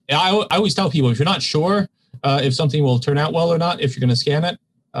I always tell people, if you're not sure if something will turn out well or not, if you're going to scan it,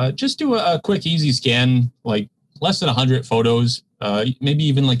 just do a quick, easy scan, like less than 100 photos, maybe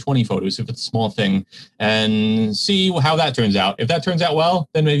even like 20 photos if it's a small thing, and see how that turns out. If that turns out well,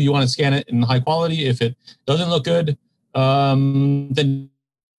 then maybe you want to scan it in high quality. If it doesn't look good, then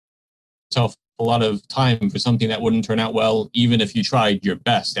yourself a lot of time for something that wouldn't turn out well, even if you tried your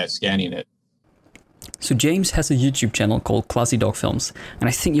best at scanning it. So James has a YouTube channel called ClassyDogFilms, and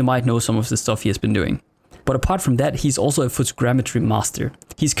I think you might know some of the stuff he has been doing. But apart from that, he's also a photogrammetry master.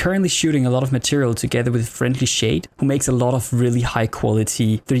 He's currently shooting a lot of material together with Friendly Shade, who makes a lot of really high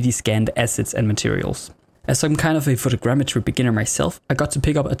quality 3D scanned assets and materials. As I'm kind of a photogrammetry beginner myself, I got to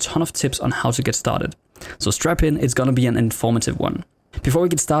pick up a ton of tips on how to get started. So strap in, it's gonna be an informative one. Before we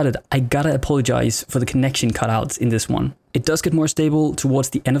get started, I gotta apologize for the connection cutouts in this one. It does get more stable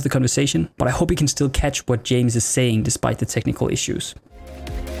towards the end of the conversation, but I hope you can still catch what James is saying despite the technical issues.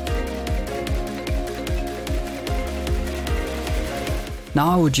 Now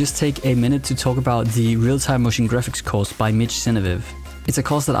I would just take a minute to talk about the real-time motion graphics course by Mitch Sinoviv. It's a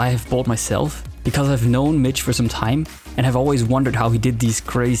course that I have bought myself because I've known Mitch for some time and have always wondered how he did these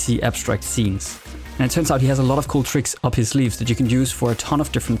crazy abstract scenes. And it turns out he has a lot of cool tricks up his sleeves that you can use for a ton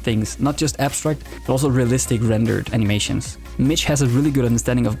of different things, not just abstract, but also realistic rendered animations. Mitch has a really good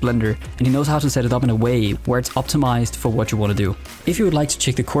understanding of Blender, and he knows how to set it up in a way where it's optimized for what you want to do. If you would like to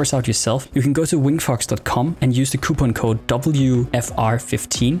check the course out yourself, you can go to wingfox.com and use the coupon code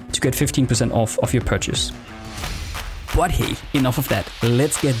WFR15 to get 15% off of your purchase. But hey, enough of that.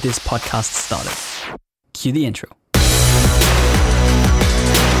 Let's get this podcast started. Cue the intro.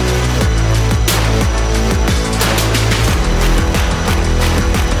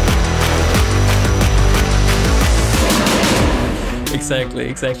 Exactly.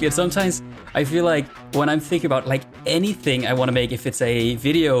 And sometimes I feel like when I'm thinking about like anything I want to make, if it's a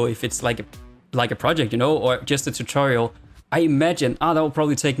video, if it's like a project, or just a tutorial, I imagine, that will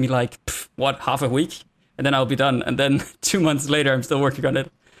probably take me like, half a week? And then I'll be done. And then 2 months later, I'm still working on it.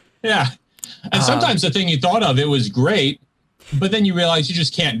 Yeah. And sometimes the thing you thought of, it was great, but then you realize you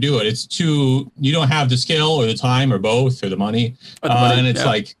just can't do it. You don't have the skill or the time or both or the money. And it's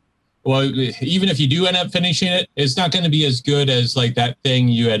like, well, even if you do end up finishing it, it's not going to be as good as like that thing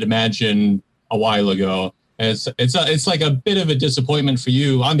you had imagined a while ago. And it's like a bit of a disappointment for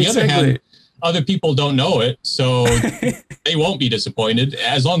you. On the other hand, other people don't know it, so they won't be disappointed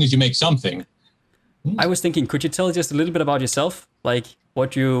as long as you make something. I was thinking, could you tell just a little bit about yourself, like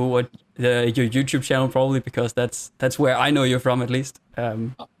your YouTube channel, probably, because that's where I know you're from, at least.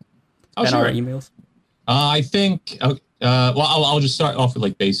 And sure. Our emails. I think. I'll just start off with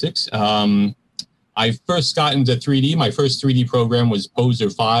like basics. I first got into 3D. My first 3D program was Poser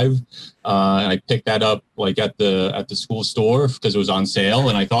 5. And I picked that up like at the school store because it was on sale,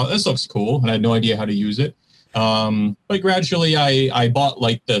 and I thought this looks cool, and I had no idea how to use it. But gradually I bought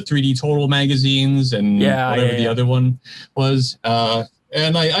like the 3D Total magazines and whatever the other one was.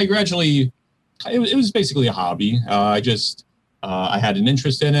 And I gradually, it was basically a hobby. I had an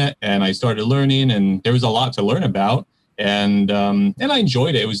interest in it, and I started learning, and there was a lot to learn about. And I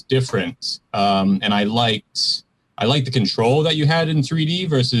enjoyed it. It was different. And I liked the control that you had in 3D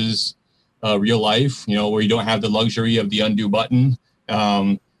versus real life, where you don't have the luxury of the undo button.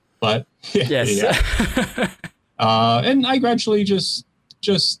 But yes. And I gradually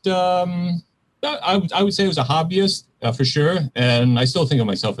I would say I was a hobbyist for sure. And I still think of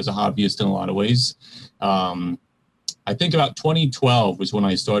myself as a hobbyist in a lot of ways. I think about 2012 was when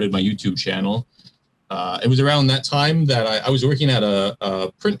I started my YouTube channel. It was around that time that I was working at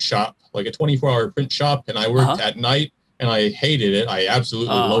a print shop, like a 24-hour print shop, and I worked at night, and I hated it. I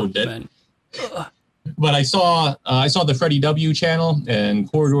absolutely loathed it. But I saw the Freddie W channel and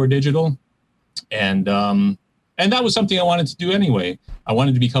Corridor Digital, and that was something I wanted to do anyway. I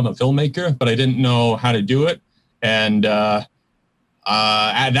wanted to become a filmmaker, but I didn't know how to do it. And at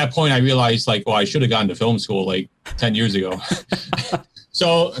that point, I realized I should have gone to film school like 10 years ago.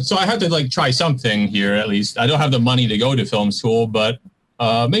 So I had to try something here at least. I don't have the money to go to film school, but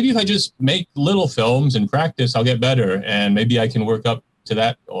maybe if I just make little films and practice, I'll get better, and maybe I can work up to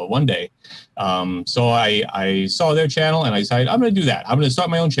that one day. So I saw their channel, and I decided I'm going to do that. I'm going to start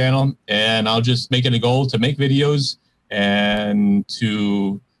my own channel, and I'll just make it a goal to make videos and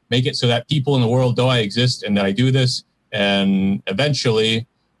to make it so that people in the world know I exist and that I do this. And eventually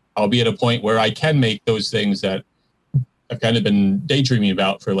I'll be at a point where I can make those things that I've kind of been daydreaming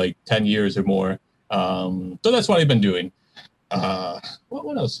about for 10 years or more. So that's what I've been doing.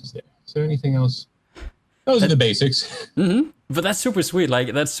 What else is there? Is there anything else? Those are the basics. Mm-hmm. But that's super sweet.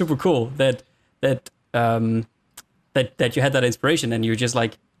 That's super cool that you had that inspiration and you just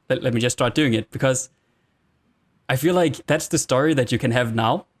let me just start doing it, because I feel like that's the story that you can have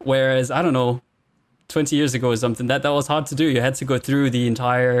now. Whereas, I don't know, 20 years ago or something, that was hard to do. You had to go through the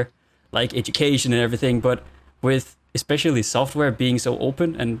entire like education and everything. But with especially software being so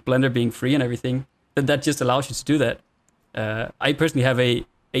open and Blender being free and everything, that just allows you to do that. I personally have a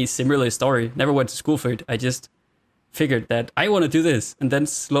similar story. Never went to school for it. I just figured that I want to do this, and then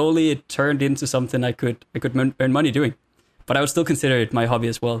slowly it turned into something I could earn money doing. But I would still consider it my hobby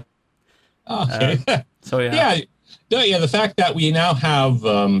as well. Okay. So yeah. Yeah, the fact that we now have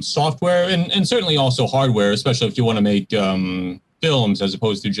software and certainly also hardware, especially if you want to make films as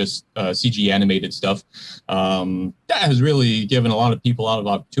opposed to just CG animated stuff, that has really given a lot of people a lot of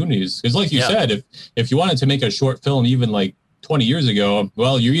opportunities. Because like you said, if you wanted to make a short film even like 20 years ago,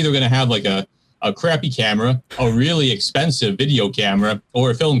 well, you're either going to have like a crappy camera, a really expensive video camera,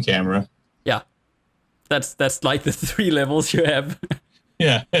 or a film camera. Yeah, that's like the 3 levels you have.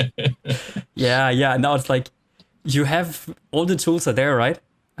 Yeah. Yeah. Now it's like you have all the tools are there, right?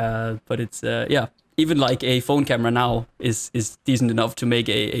 But it's even like a phone camera now is decent enough to make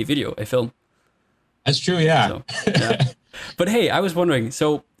a video, a film. That's true. Yeah. So, yeah. But hey, I was wondering,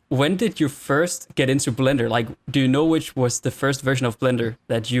 so when did you first get into Blender? Like, do you know which was the first version of Blender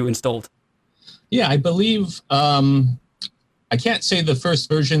that you installed? Yeah, I believe, I can't say the first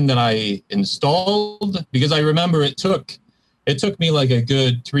version that I installed, because I remember it took me like a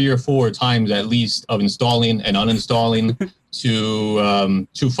good 3 or 4 times at least of installing and uninstalling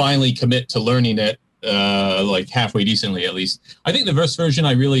to finally commit to learning it like halfway decently, at least. I think the first version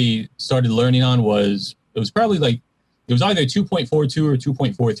I really started learning on was probably like, it was either 2.42 or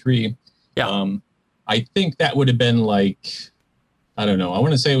 2.43. Yeah. I think that would have been like, I don't know, I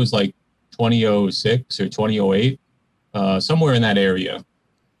want to say it was like 2006 or 2008, somewhere in that area.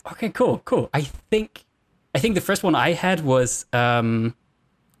 Okay, cool. I think the first one I had was probably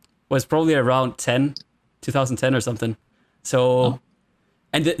around 2010 or something. So,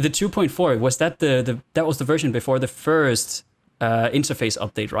 and the 2.4, was that that was the version before the first interface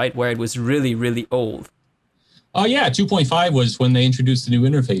update, right? Where it was really, really old. Oh yeah, 2.5 was when they introduced the new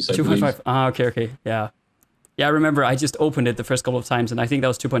interface, I 2.5. Believe. Okay. Yeah, I remember I just opened it the first couple of times, and I think that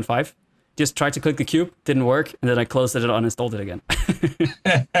was 2.5. Just tried to click the cube, didn't work, and then I closed it and uninstalled it again.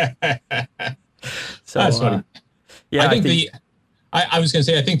 So, that's funny. Yeah, I was going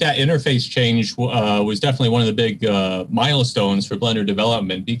to say, I think that interface change was definitely one of the big milestones for Blender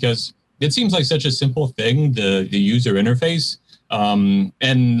development, because it seems like such a simple thing, the user interface,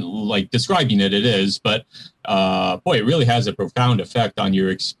 and like describing it is, but boy, it really has a profound effect on your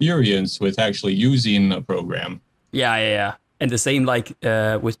experience with actually using a program. Yeah. And the same like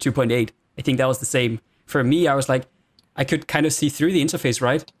with 2.8. I think that was the same. For me, I was like, I could kind of see through the interface,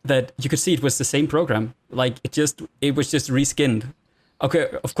 right? That you could see it was the same program. Like it was just reskinned. Okay,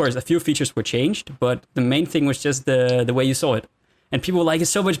 of course, a few features were changed, but the main thing was just the way you saw it. And people were like,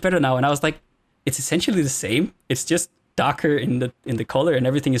 it's so much better now. And I was like, it's essentially the same. It's just darker in the color and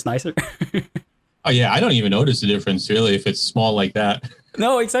everything is nicer. Oh yeah, I don't even notice the difference really if it's small like that.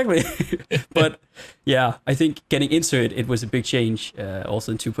 No, exactly. But yeah, I think getting into it was a big change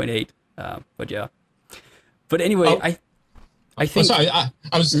also in 2.8. But yeah. But anyway, I think... sorry, I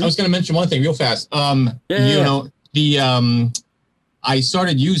was going to mention one thing real fast. I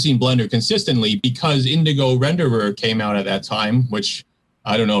started using Blender consistently because Indigo Renderer came out at that time, which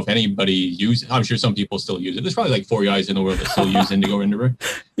I don't know if anybody uses. I'm sure some people still use it. There's probably like 4 guys in the world that still use Indigo Renderer.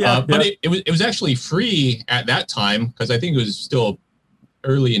 But it was actually free at that time, because I think it was still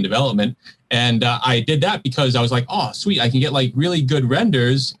early in development. And I did that because I was like, oh, sweet, I can get like really good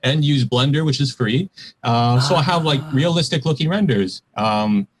renders and use Blender, which is free. So I have like realistic looking renders.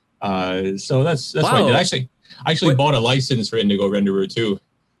 So that's what I did. I actually bought a license for Indigo Renderer too.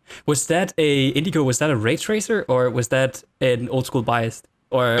 Was that a ray tracer, or was that an old school biased,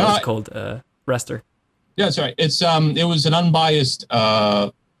 or what's it called, raster? Yeah, that's right. It was an unbiased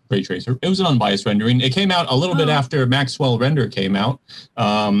ray tracer. It was an unbiased rendering. It came out a little bit after Maxwell Render came out,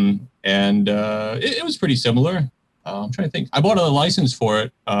 and it was pretty similar. I'm trying to think. I bought a license for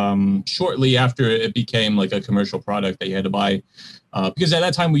it shortly after it became like a commercial product that you had to buy, because at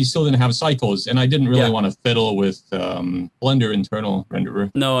that time we still didn't have cycles, and I didn't really want to fiddle with Blender internal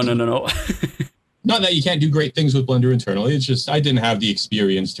renderer. No. Not that you can't do great things with Blender internally. It's just I didn't have the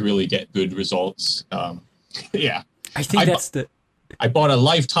experience to really get good results. Yeah. I think I bought a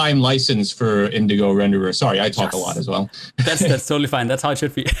lifetime license for Indigo Renderer. Sorry, I talk a lot as well. That's totally fine. That's how it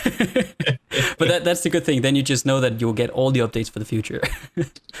should be. But that's the good thing. Then you just know that you'll get all the updates for the future.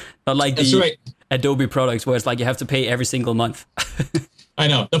 Not like Adobe products where it's like you have to pay every single month. I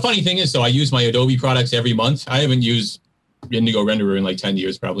know. The funny thing is, though, I use my Adobe products every month. I haven't used Indigo renderer in like 10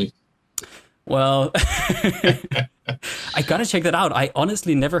 years, probably. Well, I gotta check that out. I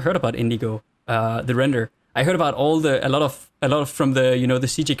honestly never heard about Indigo, the render. I heard about a lot of from the the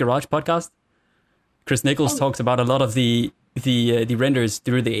CJ Garage podcast. Chris Nichols talks about a lot of the renders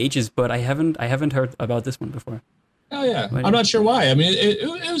through the ages, but I haven't heard about this one before. Oh yeah, I'm not sure why. I mean,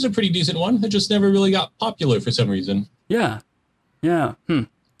 it was a pretty decent one. It just never really got popular for some reason. Yeah. Yeah.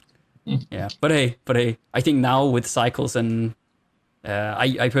 Yeah. But hey, I think now with cycles and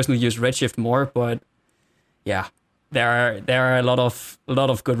I personally use Redshift more, but yeah, there are a lot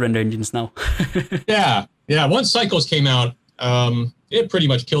of good render engines now. Yeah. Once cycles came out, it pretty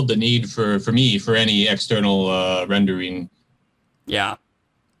much killed the need for me for any external rendering. Yeah.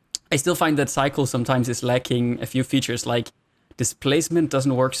 I still find that cycle sometimes is lacking a few features, like displacement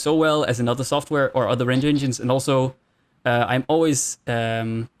doesn't work so well as in other software or other render engines, and also I'm always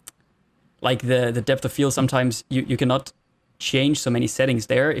like the depth of field. Sometimes you cannot change so many settings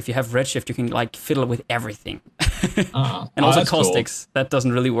there. If you have Redshift, you can like fiddle with everything, and also caustics. Cool. That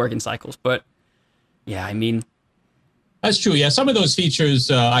doesn't really work in cycles, but yeah, I mean, that's true. Yeah, some of those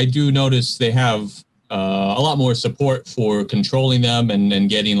features I do notice they have a lot more support for controlling them and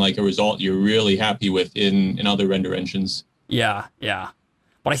getting like a result you're really happy with in other render engines. Yeah.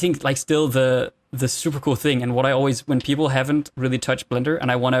 But I think like still the super cool thing, and what I always, when people haven't really touched Blender and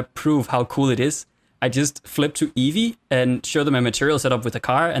I want to prove how cool it is, I just flip to Eevee and show them a material setup with a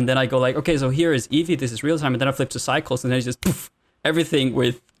car, and then I go like, okay, so here is Eevee, this is real time, and then I flip to cycles, and then I just poof, everything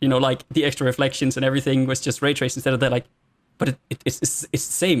with like the extra reflections and everything was just ray traced instead of that. Like, but it's the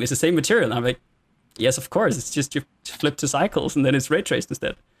same. It's the same material. And I'm like, yes, of course. It's just you flip to cycles and then it's ray traced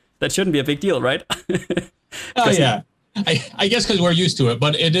instead. That shouldn't be a big deal, right? Oh yeah, I guess because we're used to it,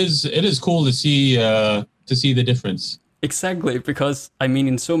 but it is cool to see the difference. Exactly, because I mean,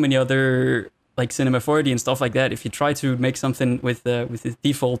 in so many other like Cinema 4D and stuff like that, if you try to make something with the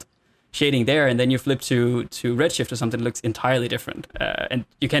default shading there, and then you flip to Redshift or something, it looks entirely different, and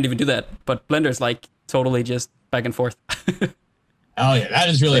you can't even do that. But Blender's like totally just back and forth. Oh yeah, that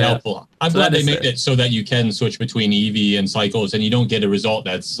is really helpful. I'm glad they made it so that you can switch between Eevee and cycles, and you don't get a result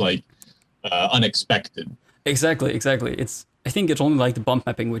that's like unexpected. Exactly. I think it's only like the bump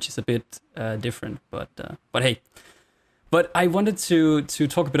mapping, which is a bit different. But hey. But I wanted to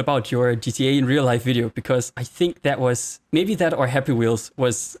talk a bit about your GTA in real life video, because I think that was maybe that or Happy Wheels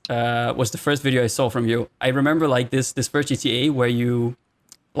was the first video I saw from you. I remember like this first GTA where you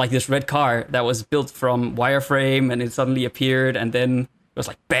like this red car that was built from wireframe and it suddenly appeared and then it was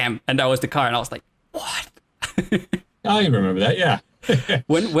like bam, and that was the car, and I was like, what? I remember that, yeah.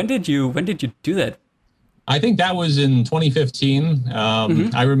 When did you do that? I think that was in 2015.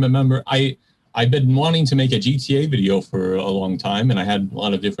 I remember I've been wanting to make a GTA video for a long time, and I had a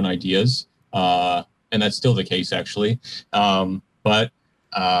lot of different ideas, and that's still the case, actually. But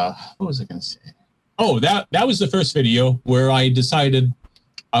what was I going to say? Oh, that was the first video where I decided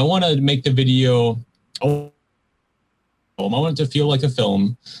I want to make the video. I wanted to feel like a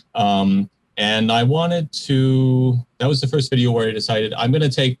film, and I wanted to. That was the first video where I decided I'm going to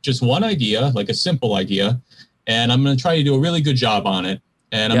take just one idea, like a simple idea, and I'm going to try to do a really good job on it.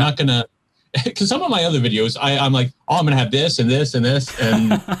 And I'm not going to. Because some of my other videos, I'm like, I'm going to have this and this and this.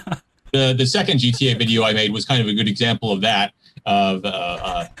 And the second GTA video I made was kind of a good example of that, of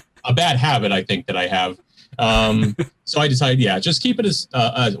a bad habit, I think, that I have. So I decided, just keep it as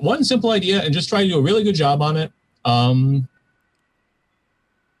one simple idea and just try to do a really good job on it. Spawning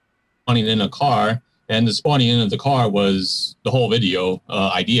in a car, and the spawning in of the car was the whole video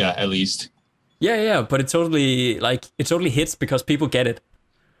idea, at least. Yeah, but it totally hits because people get it.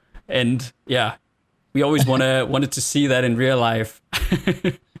 And yeah, we always wanted to see that in real life.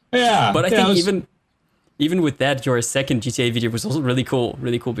 Yeah, but I think even with that, your second GTA video was also really cool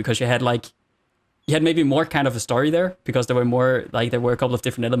because you had maybe more kind of a story there, because there were a couple of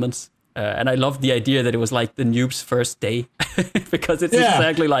different elements, and I loved the idea that it was like the noob's first day, because it's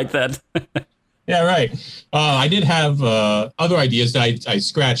exactly like that. Yeah, right. I did have other ideas that I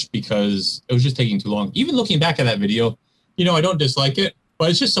scratched because it was just taking too long. Even looking back at that video, I don't dislike it. But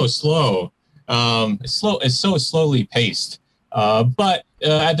it's just so slow. It's so slowly paced. But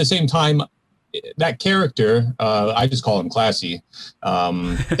at the same time, that character, I just call him Classy.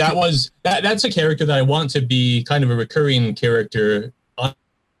 That's a character that I want to be kind of a recurring character on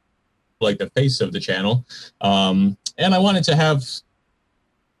like the face of the channel. And I wanted to have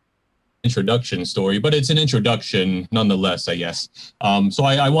introduction story, but it's an introduction nonetheless, I guess. So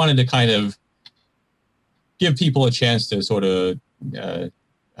I wanted to kind of give people a chance to sort of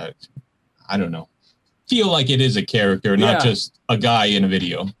I don't know, feel like it is a character, not just a guy in a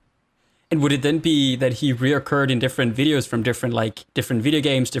video. And would it then be that he reoccurred in different videos from different video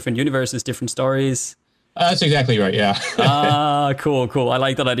games, different universes, different stories? That's exactly right. Yeah. Cool. I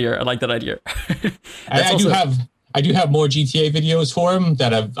like that idea. I do have more GTA videos for him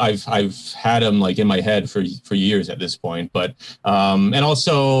that I've had him like in my head for years at this point. But and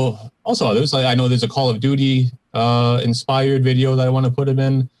also others. Like I know there's a Call of Duty inspired video that I want to put him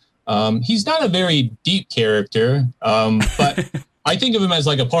in. He's not a very deep character, but I think of him as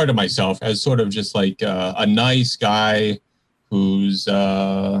like a part of myself, as sort of just like a nice guy who's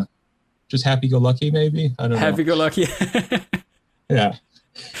just happy-go-lucky, maybe. I don't know. Happy-go-lucky. Yeah.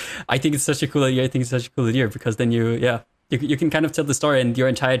 I think it's such a cool idea. Because then you can kind of tell the story, and your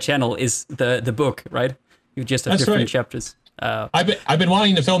entire channel is the book, right? You just have different chapters. I've been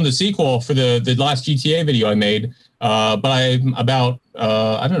wanting to film the sequel for the last GTA video I made, but I'm about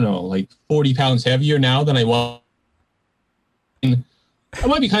I don't know, like 40 pounds heavier now than I was. It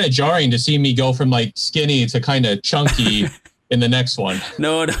might be kind of jarring to see me go from like skinny to kind of chunky in the next one.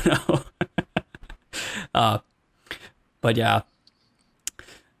 No. But yeah,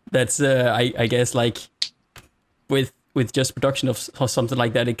 that's I guess like with just production of something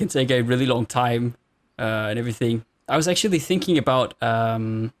like that, it can take a really long time and everything. I was actually thinking about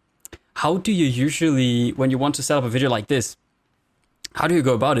how do you usually, when you want to set up a video like this, how do you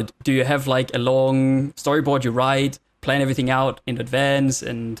go about it? Do you have like a long storyboard you write, plan everything out in advance,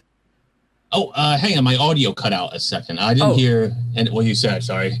 and... hang on, my audio cut out a second. I didn't hear what you said,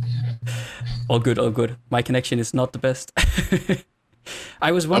 sorry. All good. My connection is not the best.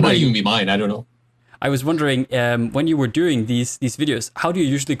 I was wondering... It might even be mine, I don't know. I was wondering, when you were doing these videos, how do you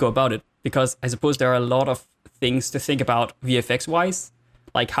usually go about it? Because I suppose there are a lot of things to think about VFX-wise.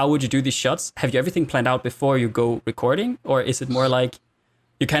 Like, how would you do these shots? Have you everything planned out before you go recording? Or is it more like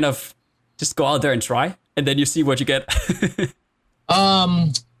you kind of just go out there and try, and then you see what you get?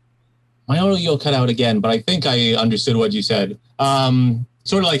 My audio cut out again, but I think I understood what you said.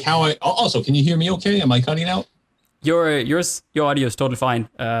 Sort of like how I... Also, can you hear me okay? Am I cutting out? Your audio is totally fine.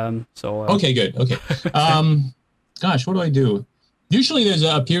 Okay, good. Okay. Gosh, what do I do? Usually there's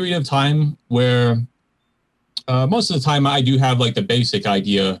a period of time where most of the time I do have like the basic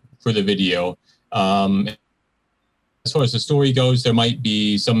idea for the video. As far as the story goes, there might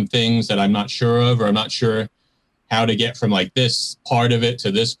be some things that I'm not sure of, or I'm not sure how to get from like this part of it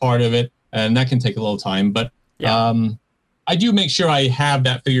to this part of it. And that can take a little time. But I do make sure I have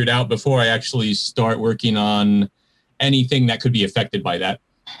that figured out before I actually start working on anything that could be affected by that.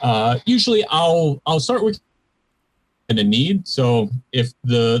 Usually I'll start working in a need. So if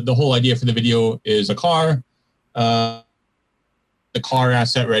the whole idea for the video is a car, the car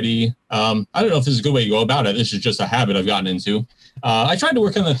asset ready. I don't know if this is a good way to go about it. This is just a habit I've gotten into. I try to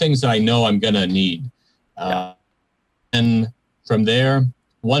work on the things that I know I'm going to need. And from there,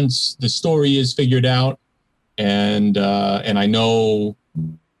 once the story is figured out and I know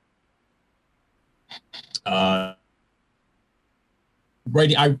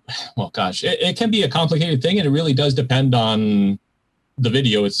writing, it can be a complicated thing, and it really does depend on the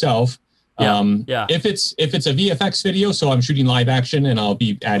video itself. If it's a VFX video, so I'm shooting live action and I'll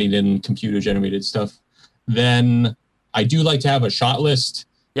be adding in computer generated stuff, then I do like to have a shot list.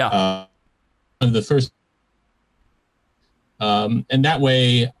 Of the first, and that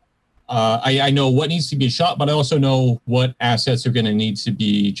way I know what needs to be shot, but I also know what assets are going to need to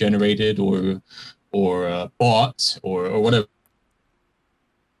be generated or bought or whatever.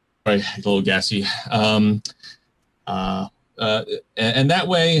 Right, a little gassy. And that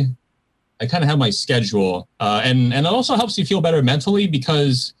way, I kind of have my schedule, and it also helps me feel better mentally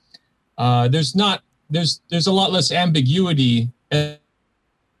because there's a lot less ambiguity in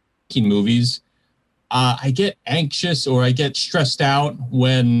making movies. I get anxious or I get stressed out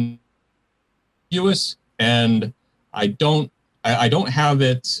when ambiguous, and I don't have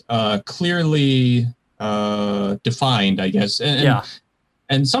it clearly defined, I guess.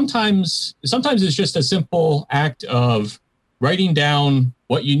 And sometimes it's just a simple act of writing down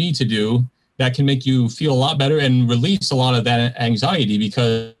what you need to do that can make you feel a lot better and release a lot of that anxiety,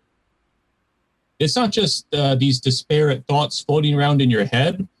 because it's not just these disparate thoughts floating around in your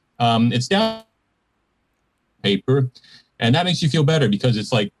head. It's down paper, and that makes you feel better because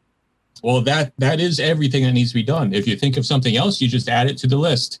it's like, well, that is everything that needs to be done. If you think of something else, you just add it to the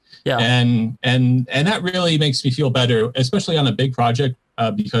list. And that really makes me feel better, especially on a big project,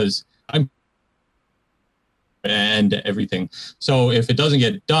 because and everything. So if it doesn't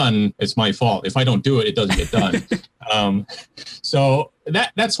get done, it's my fault. If I don't do it, it doesn't get done. So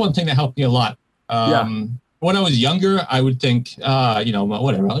that's one thing that helped me a lot. When I was younger, I would think,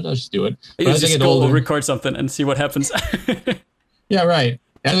 whatever, I'll just do it. You just go record something and see what happens. Yeah, right.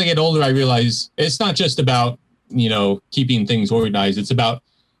 as I get older, I realize it's not just about, keeping things organized. It's about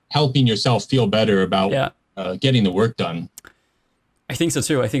helping yourself feel better about getting the work done. I think so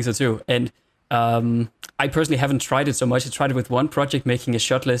too. And I personally haven't tried it so much. I tried it with one project, making a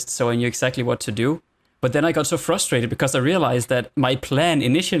shot list, so I knew exactly what to do. But then I got so frustrated because I realized that my plan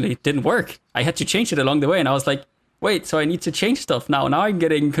initially didn't work. I had to change it along the way, and I was like, wait, so I need to change stuff now. Now I'm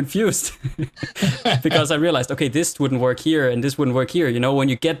getting confused because I realized, okay, this wouldn't work here and this wouldn't work here. When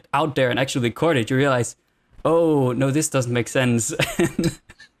you get out there and actually record it, you realize, oh, no, this doesn't make sense.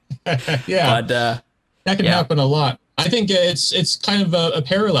 Yeah, but, that can happen a lot. I think it's kind of a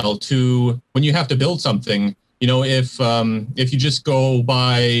parallel to when you have to build something. If you just go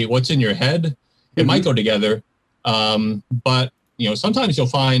by what's in your head, it might go together. But sometimes you'll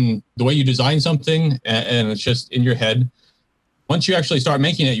find the way you design something and it's just in your head. Once you actually start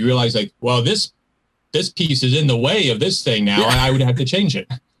making it, you realize like, well, this piece is in the way of this thing now, and I would have to change it.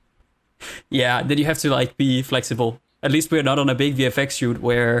 Yeah, then you have to be flexible. At least we're not on a big VFX shoot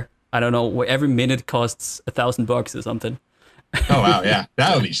where, I don't know, where every minute costs $1,000 or something. Oh, wow. Yeah,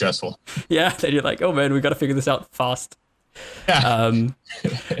 that would be stressful. Yeah, then you're like, oh man, we got to figure this out fast. Yeah.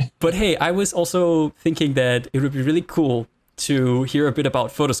 But hey, I was also thinking that it would be really cool to hear a bit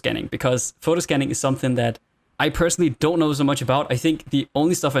about photo scanning, because photo scanning is something that I personally don't know so much about. I think the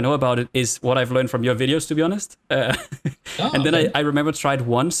only stuff I know about it is what I've learned from your videos, to be honest. And then I remember tried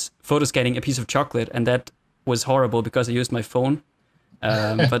once photo scanning a piece of chocolate, and that was horrible because I used my phone.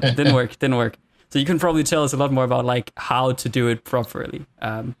 But it didn't work. So you can probably tell us a lot more about how to do it properly.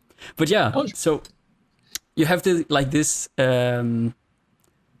 But yeah, so you have this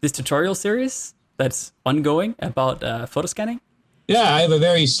tutorial series that's ongoing about photo scanning. Yeah, I have a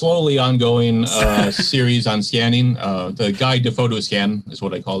very slowly ongoing series on scanning. The Guide to Photo Scan is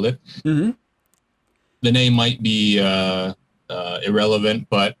what I called it. Mm-hmm. The name might be irrelevant,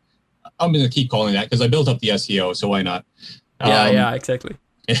 but I'm going to keep calling that because I built up the SEO, so why not? Yeah, exactly.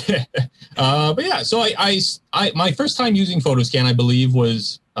 But yeah, so I my first time using Photoscan, I believe,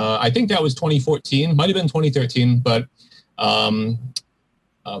 was I think that was 2014, might have been 2013, but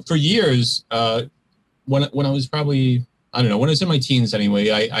for years, when I was probably, I don't know, when I was in my teens anyway,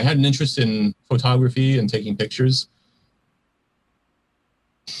 I had an interest in photography and taking pictures.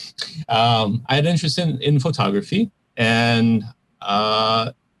 I had an interest in photography, and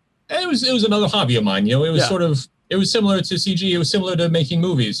it was another hobby of mine. It was sort of. It was similar to CG. It was similar to making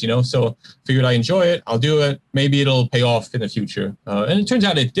movies, so figured I enjoy it. I'll do it. Maybe it'll pay off in the future. And it turns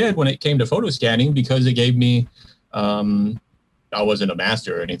out it did when it came to photo scanning, because it gave me, I wasn't a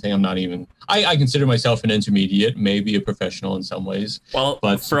master or anything. I'm not even, I consider myself an intermediate, maybe a professional in some ways. Well,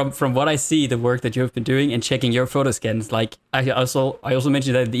 but from what I see, the work that you've been doing and checking your photo scans, I also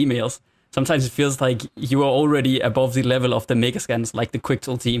mentioned that in the emails. Sometimes it feels like you are already above the level of the mega scans, like the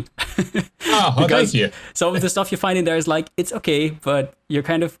Quicktool team. Thank you. Some of the stuff you find in there is it's okay, but you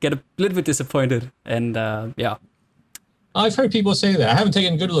kind of get a little bit disappointed. And yeah. I've heard people say that. I haven't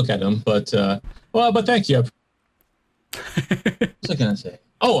taken a good look at them, but but thank you. What was I going to say?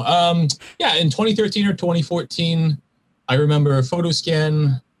 Yeah, in 2013 or 2014, I remember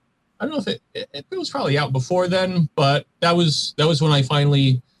Photoscan. I don't know if it was probably out before then, but that was when I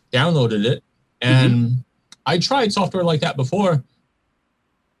finally downloaded it, and I tried software like that before.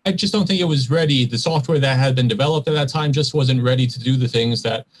 I just don't think it was ready. The software that had been developed at that time just wasn't ready to do the things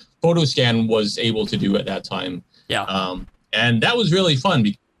that Photoscan was able to do at that time. Yeah. And that was really fun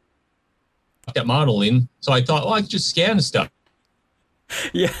because I kept modeling. So I thought, I could just scan stuff.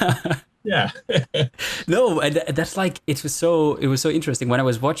 Yeah. Yeah. No, and that's it was so interesting when I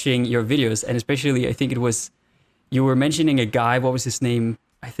was watching your videos, and especially I think it was, you were mentioning a guy, what was his name?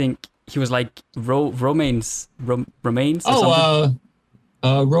 I think he was Romains or something.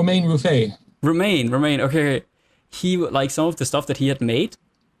 Romain Ruffet. Romain. Okay. He, some of the stuff that he had made,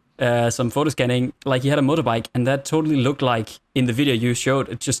 some photo scanning, he had a motorbike, and that totally looked like, in the video you showed,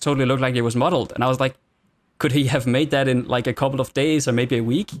 it just totally looked like it was modeled. And I was like, could he have made that in a couple of days or maybe a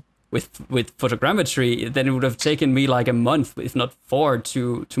week with photogrammetry? Then it would have taken me a month, if not 4,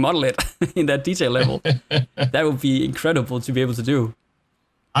 to model it in that detail level. That would be incredible to be able to do.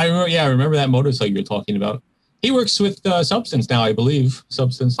 I remember that motorcycle you're talking about. He works with Substance now, I believe.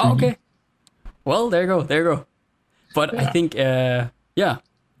 Substance. Oh, okay. Well, there you go. But yeah. I think, yeah.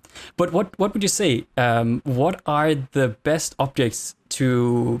 But what would you say? What are the best objects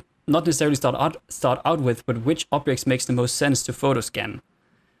to not necessarily start out with, but which objects makes the most sense to photo scan?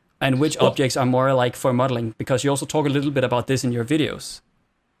 And which objects are more for modeling? Because you also talk a little bit about this in your videos.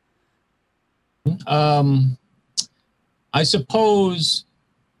 I suppose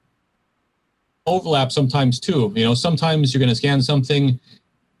overlap sometimes too. Sometimes you're going to scan something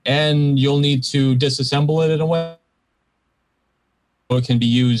and you'll need to disassemble it in a way so it can be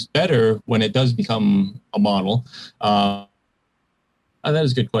used better when it does become a model. That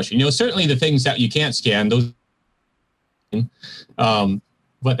is a good question. Certainly the things that you can't scan, those,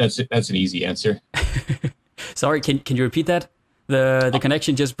 but that's an easy answer. Sorry, can you repeat that? The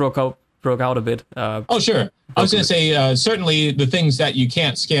connection just broke out a bit. Oh, sure. I was going to say, certainly the things that you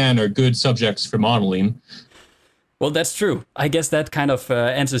can't scan are good subjects for modeling. Well, that's true. I guess that kind of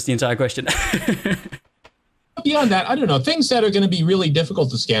answers the entire question. Beyond that, I don't know. Things that are going to be really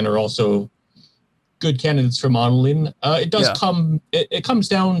difficult to scan are also good candidates for modeling. It comes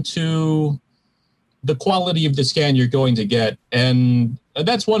down to the quality of the scan you're going to get. And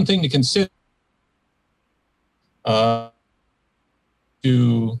that's one thing to consider to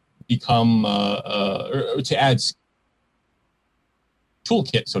become, or to add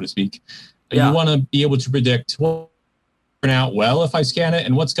toolkit, so to speak. Yeah. You want to be able to predict what will turn out well if I scan it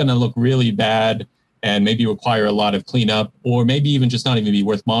and what's going to look really bad and maybe require a lot of cleanup, or maybe even just not even be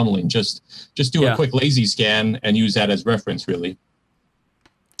worth modeling. Just do a quick lazy scan and use that as reference, really.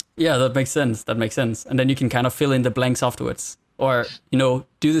 Yeah, that makes sense. And then you can kind of fill in the blanks afterwards. Or, do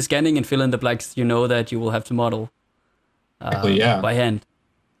the scanning and fill in the blanks that you will have to model by hand.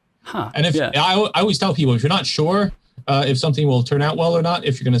 Huh. And I always tell people, if you're not sure if something will turn out well or not,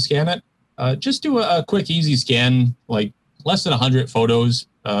 if you're going to scan it, just do a quick, easy scan, like less than 100 photos,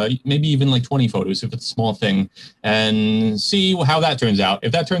 maybe even like 20 photos if it's a small thing, and see how that turns out.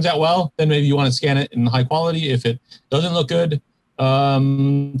 If that turns out well, then maybe you want to scan it in high quality. If it doesn't look good,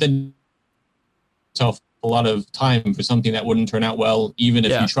 then yourself a lot of time for something that wouldn't turn out well, even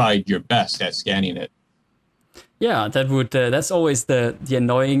if you tried your best at scanning it. Yeah, that's always the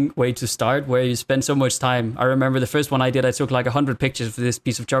annoying way to start, where you spend so much time. I remember the first one I did, I took like 100 pictures for this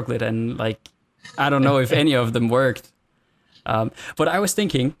piece of chocolate, and I don't know if any of them worked. But I was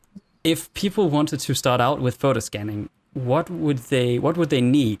thinking, if people wanted to start out with photo scanning, what would they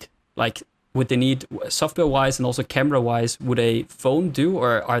need? Like, would they need software-wise and also camera-wise? Would a phone do,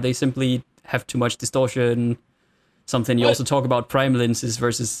 or are they simply have too much distortion? Something you also talk about prime lenses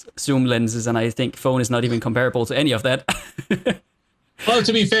versus zoom lenses, and I think phone is not even comparable to any of that. Well,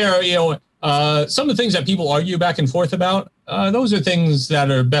 to be fair, some of the things that people argue back and forth about, those are things that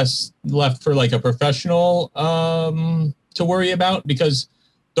are best left for like a professional to worry about, because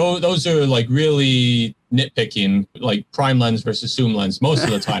those are like really nitpicking, like prime lens versus zoom lens most of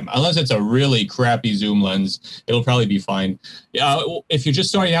the time. Unless it's a really crappy zoom lens, it'll probably be fine. If you're just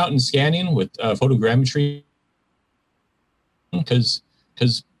starting out in scanning with photogrammetry, because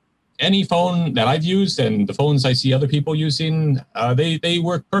any phone that I've used and the phones I see other people using, they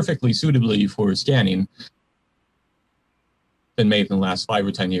work perfectly suitably for scanning. Been made in the last 5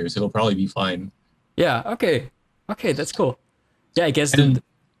 or 10 years. It'll probably be fine. Yeah. Okay, that's cool. Yeah, I guess.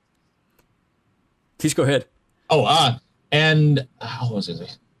 Please go ahead. And what was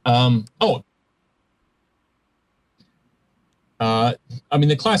it?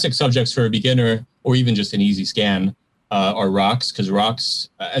 The classic subjects for a beginner or even just an easy scan are rocks, because rocks,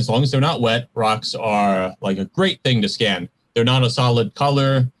 as long as they're not wet, rocks are like a great thing to scan. They're not a solid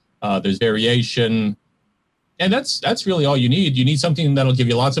color. There's variation. And that's really all you need. You need something that'll give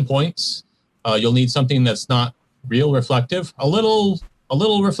you lots of points. You'll need something that's not real reflective. A little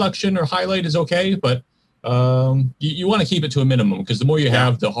reflection or highlight is okay, but you want to keep it to a minimum, because the more you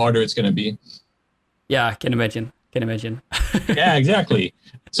have, the harder it's going to be. Yeah, I can imagine. Yeah, exactly.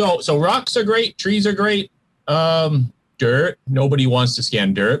 So rocks are great. Trees are great. Dirt. Nobody wants to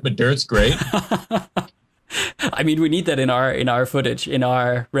scan dirt, but dirt's great. I mean, we need that in our footage, in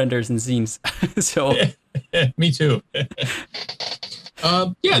our renders and scenes. So me too.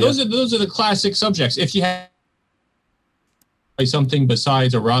 Those are the classic subjects. If you have something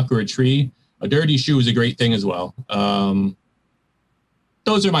besides a rock or a tree, a dirty shoe is a great thing as well.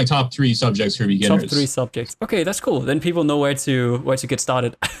 Those are my top 3 subjects for beginners. Top 3 subjects. Okay, that's cool. Then people know where to get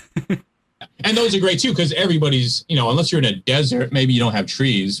started. And those are great too, because everybody's, unless you're in a desert, maybe you don't have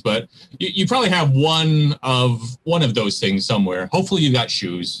trees, but you probably have one of those things somewhere. Hopefully you got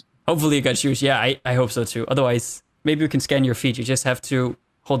shoes. Yeah, I hope so too. Otherwise, maybe we can scan your feet. You just have to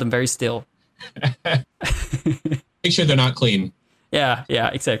hold them very still. Make sure they're not clean. Yeah,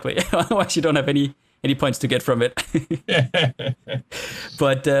 exactly. Otherwise you don't have any points to get from it.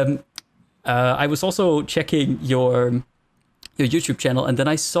 But I was also checking your YouTube channel, and then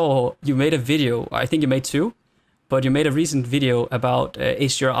I saw you made a video. I think you made 2, but you made a recent video about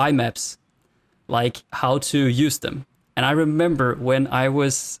HDRI maps, like how to use them. And I remember when I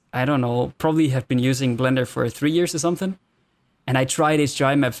was, I don't know, probably have been using Blender for 3 years or something, and I tried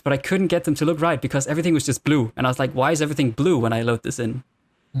HDRI maps, but I couldn't get them to look right because everything was just blue. And I was like, why is everything blue when I load this in?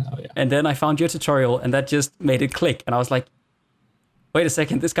 Oh, yeah. And then I found your tutorial, and that just made it click. And I was like, wait a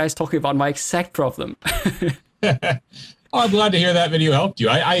second, this guy's talking about my exact problem. Oh, I'm glad to hear that video helped you.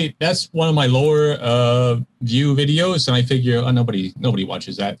 I that's one of my lower view videos, and I figure nobody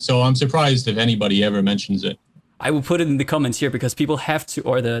watches that. So I'm surprised if anybody ever mentions it. I will put it in the comments here because people have to,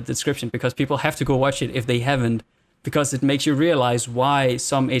 or the description, because people have to go watch it if they haven't, because it makes you realize why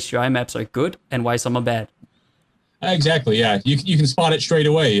some HDRI maps are good and why some are bad. Exactly, yeah. You can spot it straight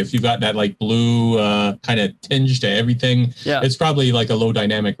away if you've got that like blue kind of tinge to everything. Yeah. It's probably like a low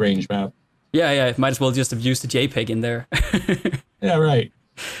dynamic range map. Yeah. Might as well just have used the JPEG in there. Yeah, right.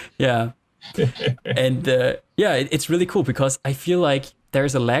 Yeah. And it's really cool because I feel like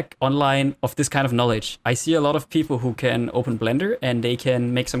there's a lack online of this kind of knowledge. I see a lot of people who can open Blender and they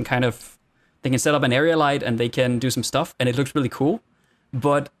can make some kind of, they can set up an area light and they can do some stuff and it looks really cool.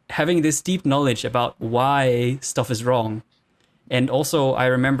 But having this deep knowledge about why stuff is wrong. And also I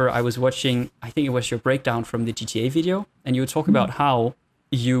remember I was watching, I think it was your breakdown from the GTA video, and you were talking about how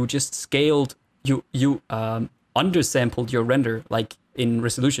you just scaled, you undersampled your render like in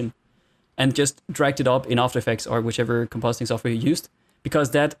resolution and just dragged it up in After Effects or whichever compositing software you used,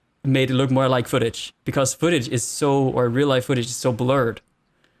 because that made it look more like footage, because footage is so, or real life footage is so blurred.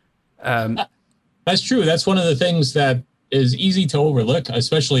 That's true. That's one of the things that is easy to overlook,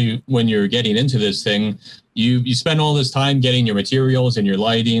 especially when you're getting into this thing. You spend all this time getting your materials and your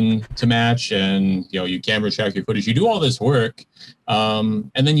lighting to match, and you camera check your footage. You do all this work,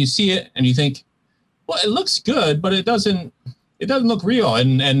 and then you see it and you think, well, it looks good, but it doesn't look real.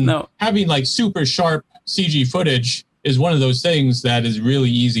 And No. Having like super sharp CG footage is one of those things that is really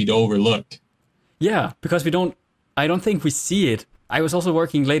easy to overlook. Yeah, because I don't think we see it. I was also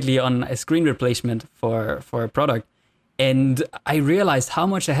working lately on a screen replacement for a product, and I realized how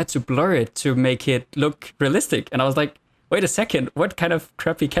much I had to blur it to make it look realistic. And I was like, wait a second, what kind of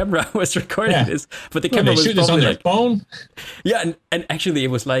crappy camera was recording this? But the camera was shoot this on probably their like phone. Yeah, and actually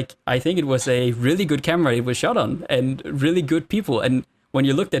it was like, I think it was a really good camera it was shot on, and really good people. And when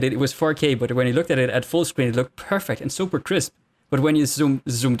you looked at it, it was 4K, but when you looked at it at full screen, it looked perfect and super crisp. But when you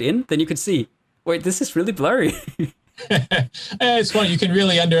zoomed in, then you could see, wait, this is really blurry. It's fun. You can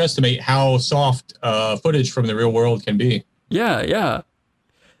really underestimate how soft footage from the real world can be. Yeah.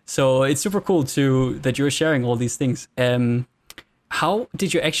 So it's super cool that you're sharing all these things. How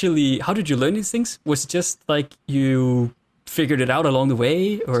did you learn these things? Was it just like you figured it out along the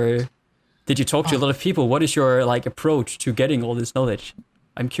way, or did you talk to a lot of people? What is your like approach to getting all this knowledge?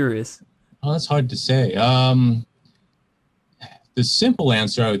 I'm curious. Oh, that's hard to say. The simple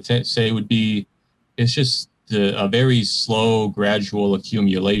answer I would say would be, it's just a very slow, gradual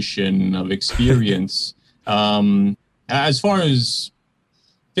accumulation of experience. As far as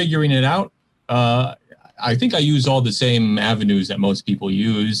figuring it out, I think I use all the same avenues that most people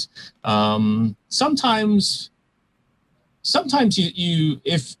use. Sometimes you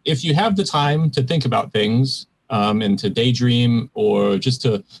if you have the time to think about things, and to daydream, or just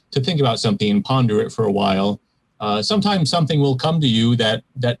to think about something, ponder it for a while, sometimes something will come to you that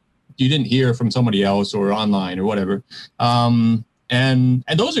you didn't hear from somebody else or online or whatever. And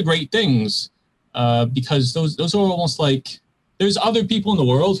those are great things, because those are almost like, there's other people in the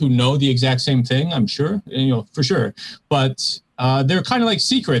world who know the exact same thing, I'm sure, for sure. But they're kind of like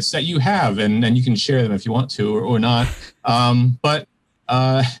secrets that you have, and you can share them if you want to or not. But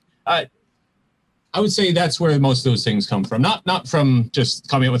I would say that's where most of those things come from. Not from just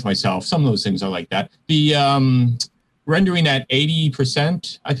coming up with myself. Some of those things are like that. The rendering at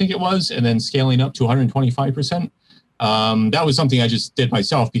 80%, I think it was, and then scaling up to 125%. That was something I just did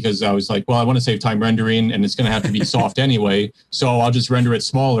myself because I was like, well, I want to save time rendering, and it's going to have to be soft anyway. So I'll just render it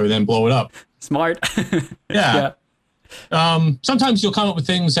smaller, then blow it up. Smart. Yeah. Sometimes you'll come up with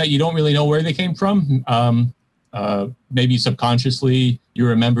things that you don't really know where they came from. Maybe subconsciously you're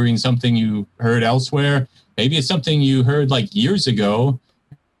remembering something you heard elsewhere. Maybe it's something you heard like years ago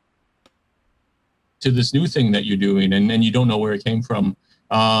to this new thing that you're doing, and you don't know where it came from.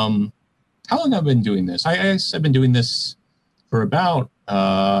 How long have I been doing this? I've been doing this for about,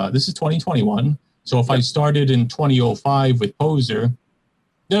 this is 2021. So if I started in 2005 with Poser,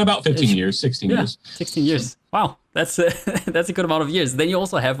 then about 15 years, 16 years. 16 years. Wow. That's a good amount of years. Then you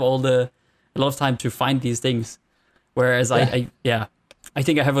also have a lot of time to find these things. Whereas I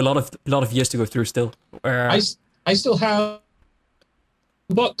think I have a lot of years to go through still. I still have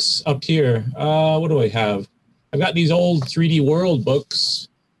books up here. What do I have? I've got these old 3D World books.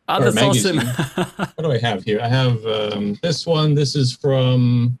 Oh, that's awesome. What do I have here? I have this one. This is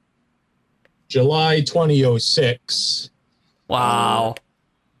from July 2006. Wow.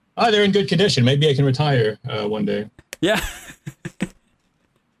 They're in good condition. Maybe I can retire one day. Yeah.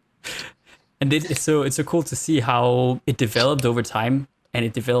 And it's so cool to see how it developed over time, and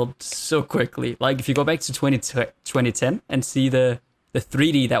it developed so quickly. Like if you go back to 2010 and see the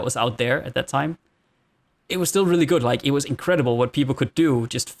 3D that was out there at that time, it was still really good. Like it was incredible what people could do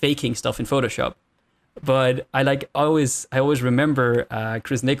just faking stuff in Photoshop. But I always remember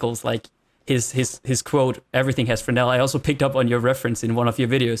Chris Nichols, like his quote, "Everything has Fresnel." I also picked up on your reference in one of your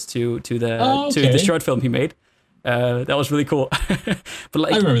videos to the short film he made. That was really cool. But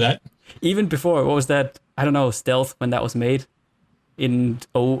like, I remember that. Even before, what was that? I don't know, Stealth, when that was made in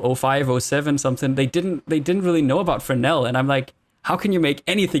 05, 07, something. They didn't really know about Fresnel, and I'm like, how can you make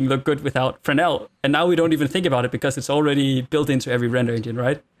anything look good without Fresnel? And now we don't even think about it because it's already built into every render engine,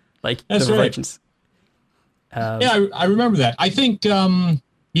 right? Like that's the right. regions. Yeah, I remember that. I think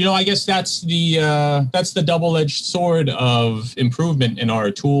I guess that's the double-edged sword of improvement in our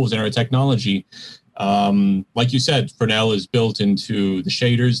tools and our technology. Like you said, Fresnel is built into the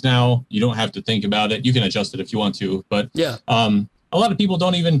shaders now. You don't have to think about it. You can adjust it if you want to, but yeah, a lot of people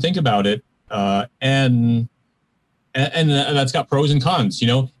don't even think about it, and that's got pros and cons.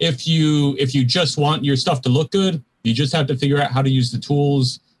 If you just want your stuff to look good, you just have to figure out how to use the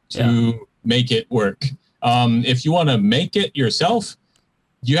tools to make it work. If you want to make it yourself,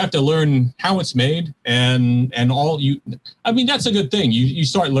 you have to learn how it's made and that's a good thing. You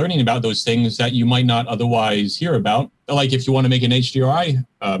start learning about those things that you might not otherwise hear about. Like if you want to make an HDRI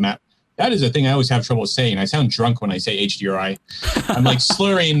map, that is a thing I always have trouble saying. I sound drunk when I say HDRI. I'm like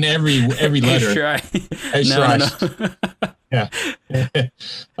slurring every letter. HDRI. No. Yeah.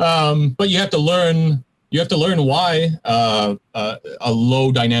 But you have to learn why a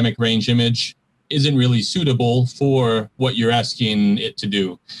low dynamic range image isn't really suitable for what you're asking it to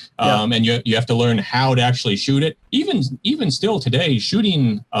do. And you have to learn how to actually shoot it. Even still today,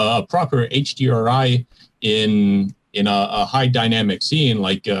 shooting a proper HDRI in a high dynamic scene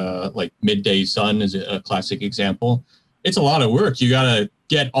like midday sun is a classic example. It's a lot of work. You gotta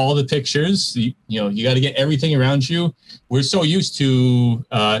get all the pictures. You gotta get everything around you. We're so used to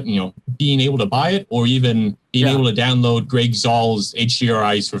being able to buy it or even being able to download Greg Zoll's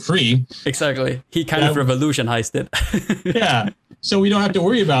HDRIs for free. Exactly. He kind of revolutionized it. Yeah. So we don't have to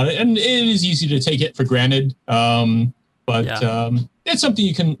worry about it, and it is easy to take it for granted. But it's something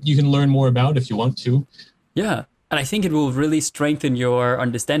you can learn more about if you want to. Yeah, and I think it will really strengthen your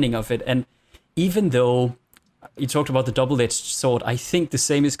understanding of it. And even though you talked about the double-edged sword, I think the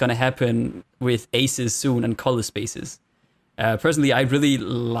same is going to happen with ACES soon and color spaces. Personally, I'm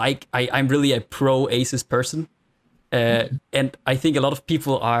really a pro ACES person. And I think a lot of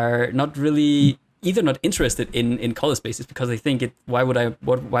people are not really either not interested in color spaces because they think why would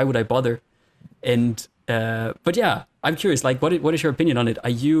I bother? And but yeah, I'm curious, like what is your opinion on it? Are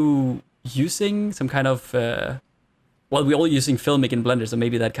you using some kind of we're all using Filmic in Blender, so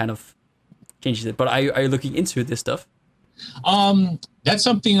maybe that kind of changes it. But are you looking into this stuff? That's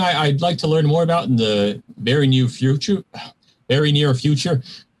something I'd like to learn more about in the very near future.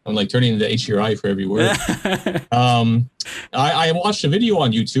 I'm like turning into HDRI for every word. I watched a video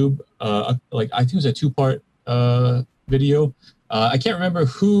on YouTube, I think it was a 2-part video. I can't remember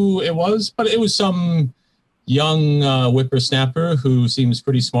who it was, but it was some young whippersnapper who seems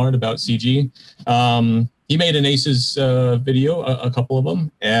pretty smart about CG. He made an ACES video, a couple of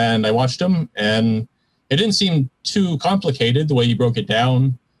them, and I watched them, and it didn't seem too complicated the way he broke it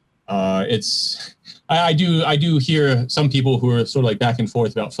down. I do hear some people who are sort of like back and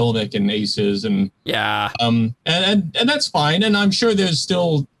forth about Filmic and ACES, and and that's fine. And I'm sure there's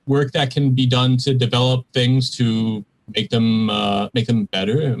still work that can be done to develop things to make them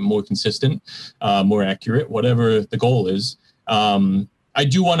better, more consistent, more accurate, whatever the goal is. I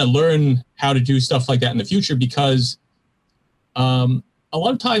do want to learn how to do stuff like that in the future because a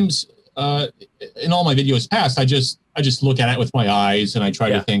lot of times in all my videos past, I just look at it with my eyes and I try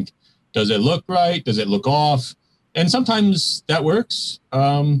to think, does it look right? Does it look off? And sometimes that works.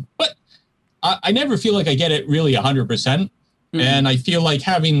 But I never feel like I get it really 100%. Mm-hmm. And I feel like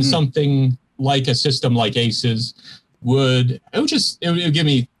having something like a system like ACES would give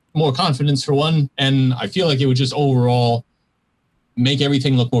me more confidence for one. And I feel like it would just overall make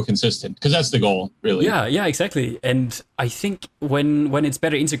everything look more consistent because that's the goal, really. Yeah, exactly. And I think when it's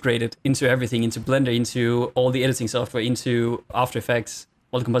better integrated into everything, into Blender, into all the editing software, into After Effects,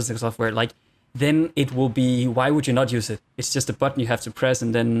 all the compositing software, like then it will be, why would you not use it? It's just a button you have to press,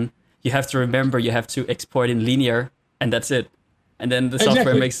 and then you have to remember you have to export in linear, and that's it. And then the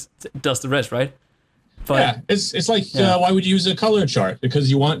software does the rest, right? But, yeah, it's like why would you use a color chart? Because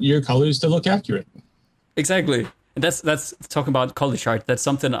you want your colors to look accurate. Exactly. And that's talking about color chart. That's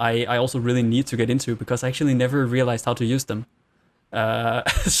something I also really need to get into because I actually never realized how to use them.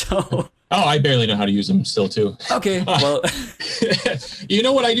 So Oh, I barely know how to use them still too. okay, well, You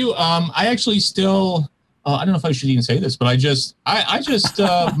know what I do? I actually still. I don't know if I should even say this, but I just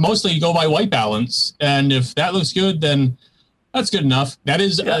mostly go by white balance, and if that looks good, then that's good enough.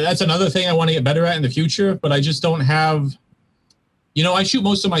 That's another thing I want to get better at in the future, but I just don't have. I shoot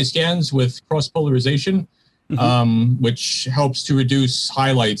most of my scans with cross polarization, which helps to reduce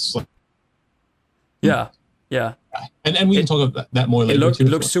highlights. yeah, yeah. And we can talk about that more later. It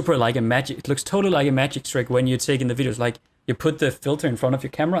looks super like a magic. It looks totally like a magic trick when you take in the videos. Like you put the filter in front of your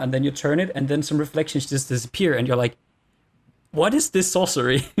camera and then you turn it, and then some reflections just disappear, and you're like, "What is this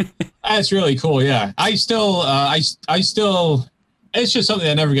sorcery?" That's really cool. Yeah, I still. It's just something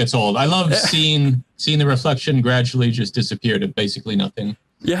that never gets old. I love seeing the reflection gradually just disappear to basically nothing.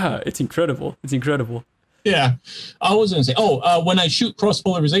 Yeah, it's incredible. It's incredible. Yeah, I was going to say. When I shoot cross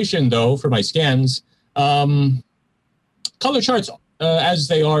polarization though for my scans, color charts as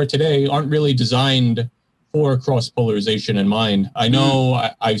they are today aren't really designed for cross polarization in mind. I know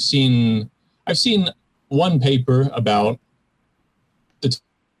I've seen one paper about the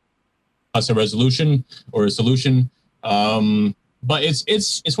a resolution or a solution. But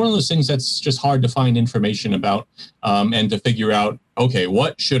it's one of those things that's just hard to find information about and to figure out, okay,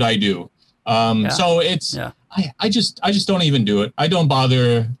 what should I do? So it's I just don't even do it. I don't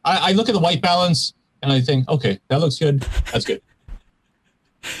bother. I look at the white balance and I think, okay, that looks good. That's good.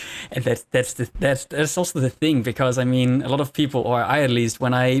 And that's also the thing, because I mean, a lot of people, or I at least,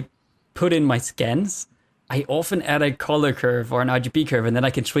 when I put in my scans, I often add a color curve or an RGB curve, and then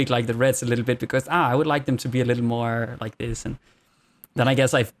I can tweak like the reds a little bit because I would like them to be a little more like this, and then I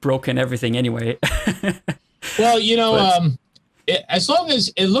guess I've broken everything anyway. Well, as long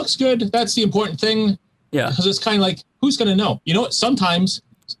as it looks good, that's the important thing. Yeah. Because it's kind of like, who's going to know? You know what? Sometimes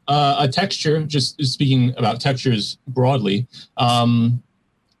a texture, just speaking about textures broadly,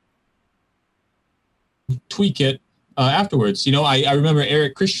 tweak it afterwards. I remember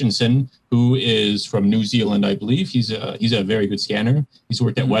Eric Christensen, who is from New Zealand, I believe. He's a very good scanner. He's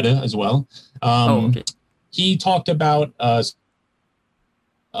worked at Weta as well. Okay. He talked about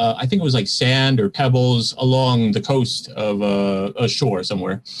I think it was like sand or pebbles along the coast of a shore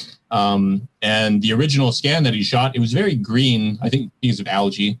somewhere. And the original scan that he shot, it was very green, I think because of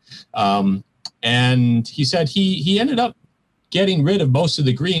algae. And he said he ended up getting rid of most of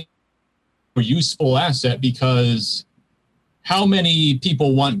the green for useful asset, because how many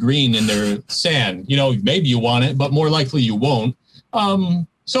people want green in their sand? Maybe you want it, but more likely you won't.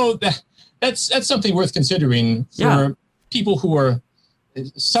 So that's something worth considering for people who are.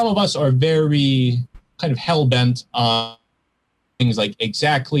 Some of us are very kind of hell-bent on things like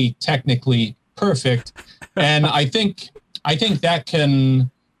exactly technically perfect, and I think that can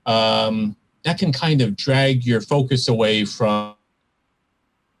kind of drag your focus away from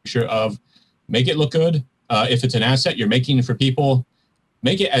of make it look good. If it's an asset you're making for people,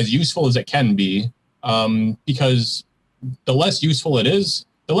 make it as useful as it can be, because the less useful it is,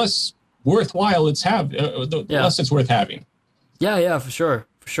 the less worthwhile the less it's worth having. Yeah, for sure.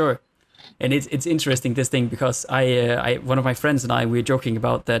 And it's interesting, this thing, because I one of my friends and I, we were joking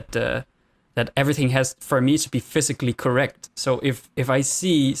about that everything has, for me, to be physically correct. So if I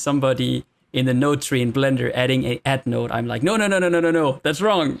see somebody in the node tree in Blender adding a add node, I'm like, no, that's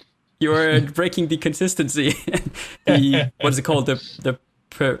wrong. You are breaking the consistency. What is it called? The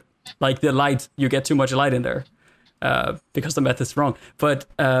light, you get too much light in there. Because the math is wrong, but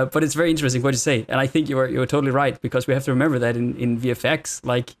it's very interesting what you say, and I think you're totally right, because we have to remember that in VFX,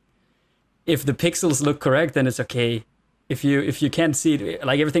 like if the pixels look correct, then it's okay. If you can't see it,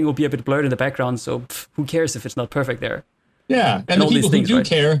 like everything will be a bit blurred in the background, so who cares if it's not perfect there? Yeah, and the people who do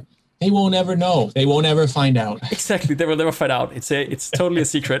care, they won't ever know. They won't ever find out. Exactly, they will never find out. It's totally a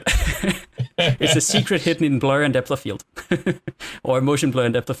secret. It's a secret hidden in blur and depth of field, or motion blur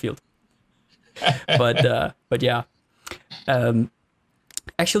and depth of field. But yeah.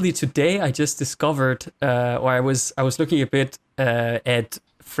 Actually, today I just discovered, or I was looking a bit at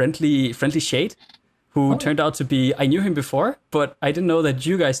Friendly Shade, who turned out to be, I knew him before, but I didn't know that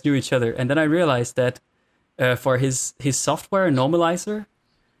you guys knew each other. And then I realized that for his software normalizer,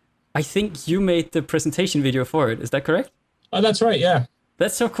 I think you made the presentation video for it. Is that correct? Oh, that's right. Yeah.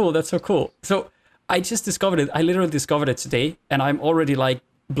 That's so cool. So I just discovered it. I literally discovered it today, and I'm already like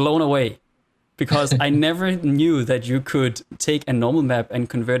blown away, because I never knew that you could take a normal map and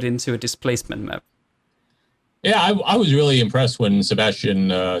convert it into a displacement map. Yeah, I was really impressed when Sebastian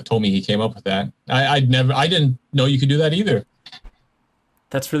told me he came up with that. I didn't know you could do that either.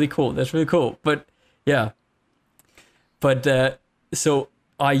 That's really cool. But yeah. So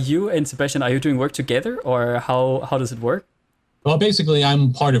are you and Sebastian, are you doing work together, or how does it work? Well, basically,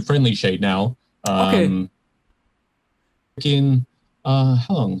 I'm part of Friendly Shade now. Okay. In how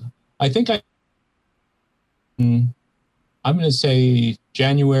long? I think I'm going to say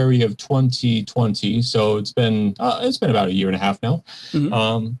January of 2020. So it's been about a year and a half now.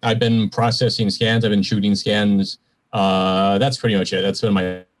 Mm-hmm. I've been processing scans. I've been shooting scans. That's pretty much it. That's been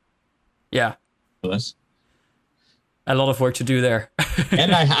my list. A lot of work to do there.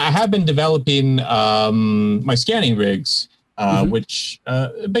 And I have been developing my scanning rigs, which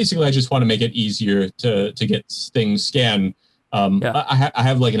basically I just want to make it easier to get things scanned. I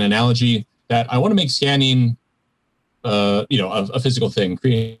have like an analogy that I want to make scanning, a physical thing.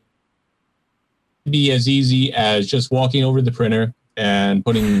 Be as easy as just walking over to the printer and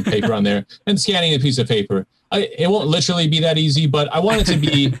putting paper on there and scanning a piece of paper. It won't literally be that easy, but I want it to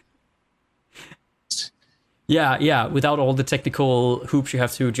be. Yeah, without all the technical hoops you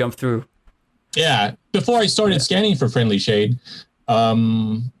have to jump through. Yeah, before I started scanning for Friendly Shade,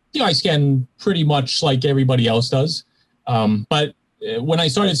 I scan pretty much like everybody else does. But when I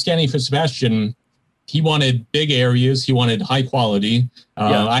started scanning for Sebastian, he wanted big areas. He wanted high quality.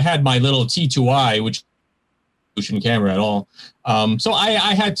 I had my little T2i, which isn't camera at all. So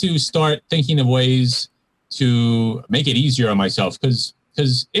I had to start thinking of ways to make it easier on myself because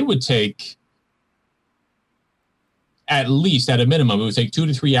it would take, at least at a minimum, it would take 2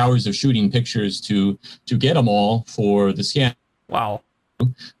 to 3 hours of shooting pictures to get them all for the scan. Wow.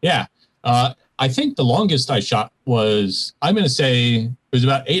 Yeah. I think the longest I shot was, I'm going to say it was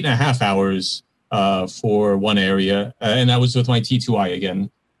about 8.5 hours for one area. And that was with my T2i again.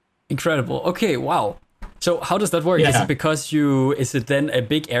 Incredible. Okay. Wow. So how does that work? Yeah. Is it then a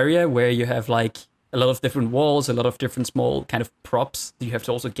big area where you have like a lot of different walls, a lot of different small kind of props that you have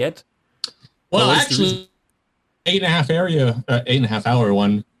to also get? Well, actually, 8.5 hour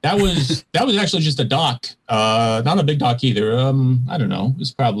one. That was actually just a dock. Not a big dock either. I don't know. It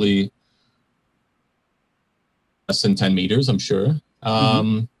was probably less than 10 meters, I'm sure.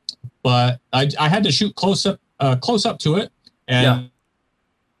 But I had to shoot close up to it, and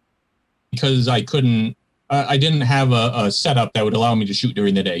because I didn't have a setup that would allow me to shoot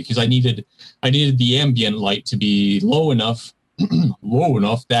during the day because I needed the ambient light to be low enough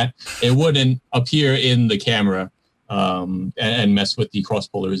that it wouldn't appear in the camera and mess with the cross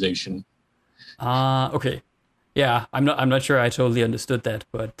polarization. Okay. Yeah, I'm not sure I totally understood that,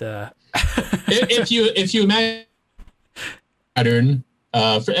 but if you imagine pattern,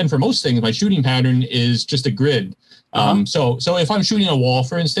 for most things, my shooting pattern is just a grid. So if I'm shooting a wall,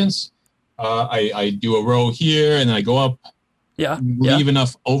 for instance, I do a row here and then I go up, leave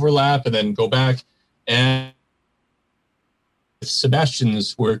enough overlap, and then go back. And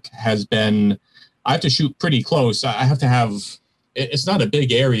Sebastian's work has been, I have to shoot pretty close. I have to have, it's not a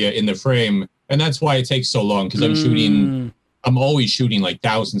big area in the frame, and that's why it takes so long, because I'm always shooting like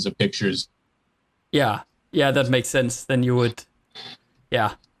thousands of pictures. Yeah, that makes sense. Then you would,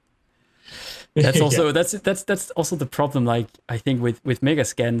 That's also that's also the problem. Like I think with mega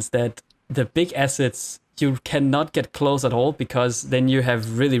scans, that the big assets you cannot get close at all because then you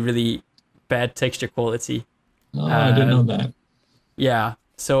have really really bad texture quality. Oh, I didn't know that. Yeah,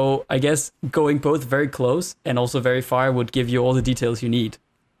 so I guess going both very close and also very far would give you all the details you need.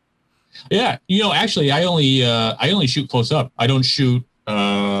 Yeah, actually, I only shoot close up. I don't shoot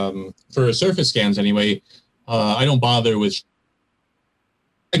for surface scans anyway. I don't bother with.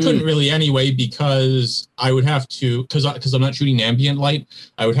 I couldn't really anyway because I would have to, because I'm not shooting ambient light.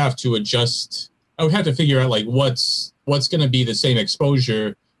 I would have to adjust. I would have to figure out like what's going to be the same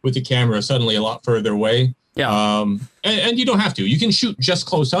exposure with the camera suddenly a lot further away. Yeah. And you don't have to. You can shoot just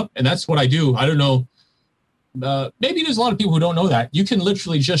close up, and that's what I do. I don't know. Maybe there's a lot of people who don't know that. You can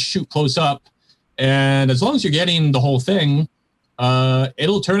literally just shoot close up, and as long as you're getting the whole thing,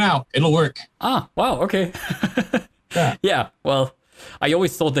 it'll turn out. It'll work. Ah, wow. Okay. Yeah. Well, I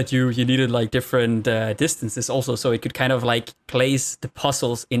always thought that you needed like different distances also, so it could kind of like place the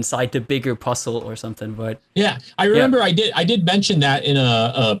puzzles inside the bigger puzzle or something. But yeah, I remember I did mention that in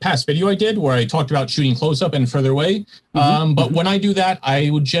a past video I did where I talked about shooting close up and further away. But when I do that,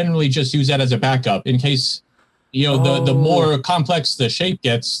 I would generally just use that as a backup in case, the more complex the shape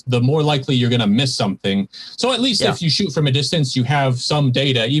gets, the more likely you're going to miss something. So at least if you shoot from a distance, you have some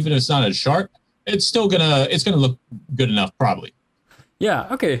data, even if it's not as sharp, it's gonna look good enough probably. Yeah,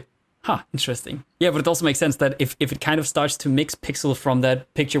 okay. Interesting. Yeah, but it also makes sense that if it kind of starts to mix pixels from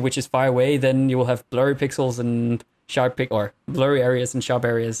that picture which is far away, then you will have blurry pixels and or blurry areas and sharp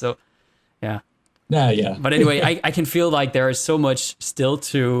areas. So, yeah. Yeah. But anyway, I can feel like there is so much still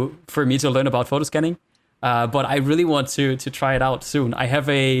for me to learn about photo scanning. But I really want to try it out soon. I have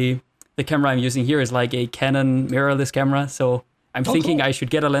the camera I'm using here is like a Canon mirrorless camera. So I'm Oh, thinking cool. I should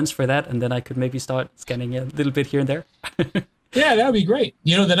get a lens for that, and then I could maybe start scanning a little bit here and there. Yeah, that would be great.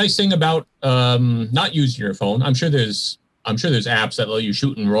 You know, the nice thing about not using your phone, I'm sure there's apps that let you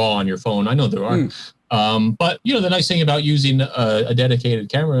shoot in RAW on your phone. I know there are. But you know, the nice thing about using a dedicated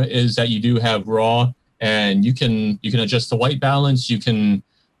camera is that you do have RAW, and you can adjust the white balance. You can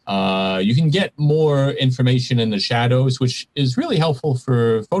get more information in the shadows, which is really helpful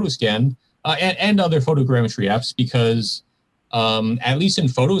for PhotoScan and other photogrammetry apps, because at least in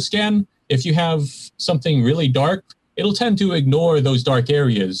PhotoScan, if you have something really dark, it'll tend to ignore those dark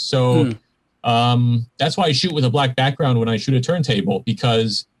areas. So that's why I shoot with a black background when I shoot a turntable,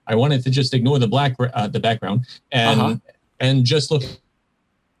 because I wanted to just ignore the background and just look in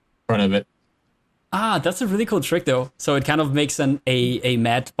front of it. That's a really cool trick, though. So it kind of makes a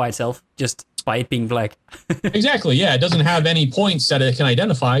matte by itself, just by it being black. Exactly. Yeah, it doesn't have any points that it can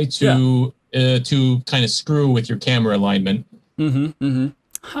identify to kind of screw with your camera alignment.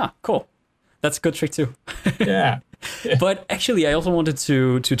 Cool. That's a good trick too. Yeah. But actually, I also wanted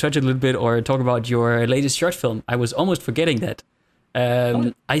to touch a little bit or talk about your latest short film. I was almost forgetting that.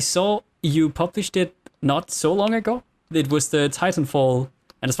 I saw you published it not so long ago. It was the Titanfall,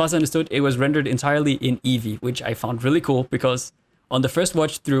 and as far as I understood, it was rendered entirely in Eevee, which I found really cool, because on the first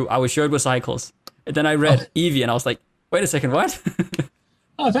watch through, I was sure it was Cycles. And then I read Eevee, and I was like, wait a second, what?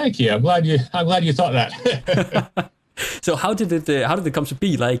 Oh, thank you. I'm glad you thought that. So how did it come to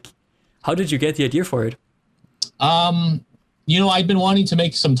be? Like, how did you get the idea for it? You know, I've been wanting to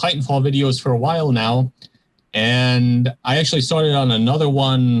make some Titanfall videos for a while now, and I actually started on another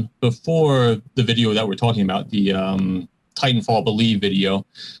one before the video that we're talking about, the Titanfall Believe video.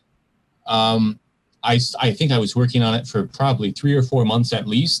 I think I was working on it for probably 3 or 4 months at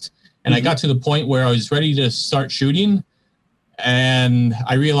least, and I got to the point where I was ready to start shooting, and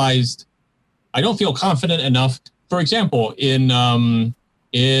I realized I don't feel confident enough. For example, in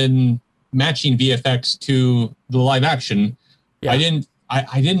matching VFX to the live action, I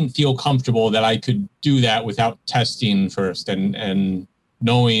didn't feel comfortable that I could do that without testing first and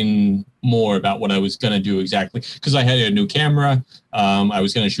knowing more about what I was going to do exactly. Because I had a new camera, I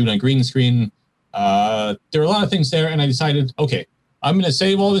was going to shoot on green screen. There are a lot of things there, and I decided, okay, I'm going to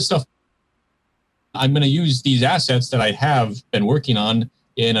save all this stuff. I'm going to use these assets that I have been working on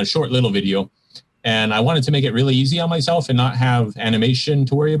in a short little video. And I wanted to make it really easy on myself and not have animation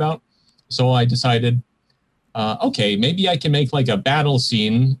to worry about. So I decided, okay, maybe I can make like a battle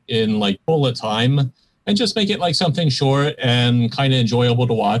scene in like bullet time and just make it like something short and kind of enjoyable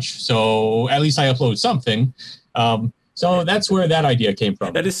to watch. So at least I upload something. So that's where that idea came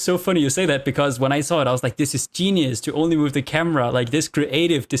from. That is so funny you say that, because when I saw it, I was like, this is genius to only move the camera. Like, this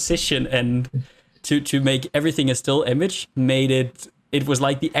creative decision and to make everything a still image made it was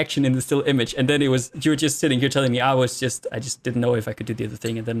like the action in the still image. And then you were just sitting here telling me I just didn't know if I could do the other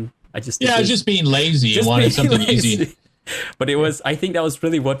thing. And then I just I was just being lazy and wanted something easy. But I think that was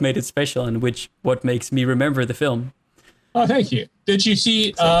really what made it special, and what makes me remember the film. Oh, thank you. Did you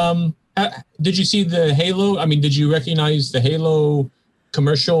see the Halo? I mean, did you recognize the Halo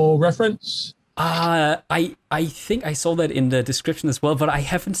commercial reference? I think I saw that in the description as well, but I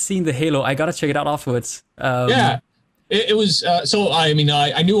haven't seen the Halo. I gotta check it out afterwards. It was so. I mean,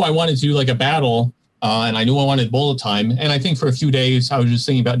 I knew I wanted to do like a battle, and I knew I wanted bullet time. And I think for a few days, I was just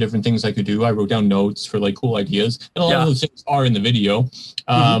thinking about different things I could do. I wrote down notes for like cool ideas, and a lot of those things are in the video.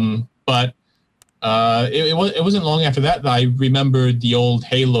 But it wasn't long after that I remembered the old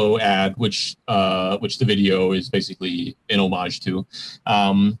Halo ad, which the video is basically an homage to.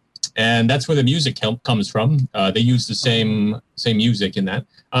 And that's where the music comes from. They use the same music in that,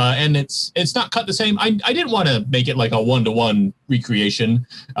 and it's not cut the same. I didn't want to make it like a 1-to-1 recreation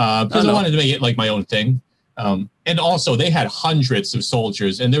because I wanted to make it like my own thing. And also, they had hundreds of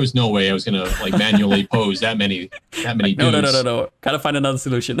soldiers, and there was no way I was gonna like manually pose that many dudes. No. Gotta find another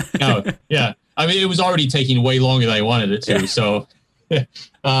solution. No, yeah. I mean, it was already taking way longer than I wanted it to. Yeah. So,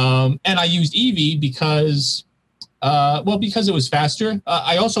 and I used Eevee because. Because it was faster.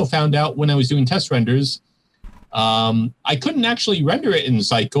 I also found out when I was doing test renders, I couldn't actually render it in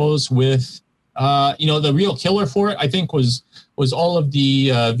Cycles with, the real killer for it, I think, was all of the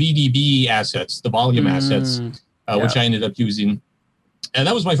VDB assets, the volume assets, which I ended up using. And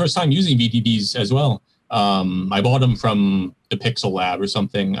that was my first time using VDBs as well. I bought them from the Pixel Lab or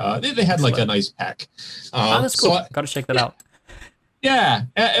something. They had like a nice pack. That's cool. Gotta check that out. Yeah,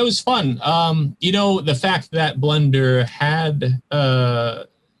 it was fun. The fact that Blender had, I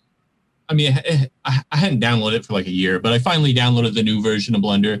hadn't downloaded it for like a year, but I finally downloaded the new version of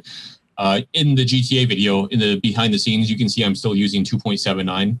Blender. In the GTA video, in the behind the scenes, you can see I'm still using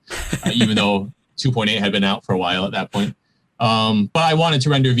 2.79, even though 2.8 had been out for a while at that point. But I wanted to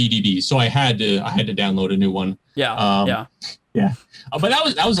render VDB, so I had to download a new one. Yeah. But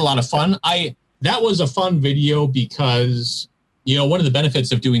that was a lot of fun. That was a fun video because, you know, one of the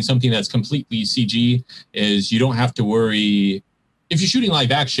benefits of doing something that's completely CG is you don't have to worry if you're shooting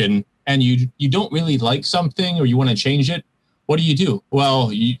live action and you don't really like something or you want to change it. What do?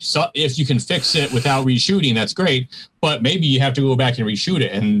 Well, if you can fix it without reshooting, that's great. But maybe you have to go back and reshoot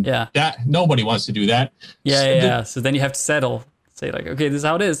it, and that nobody wants to do that. So then you have to settle, say like, okay, this is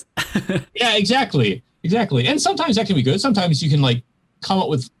how it is. Yeah, exactly. And sometimes that can be good. Sometimes you can like come up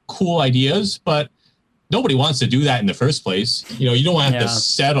with cool ideas, but nobody wants to do that in the first place. You know, you don't want to have to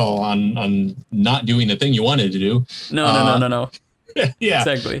settle on not doing the thing you wanted to do. No. Yeah,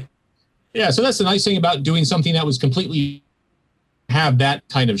 exactly. Yeah, so that's the nice thing about doing something that was completely have that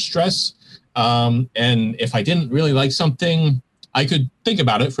kind of stress. And if I didn't really like something, I could think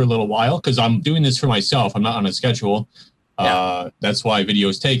about it for a little while because I'm doing this for myself. I'm not on a schedule. That's why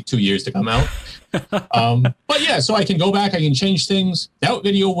videos take 2 years to come out. But yeah, so I can go back, I can change things. That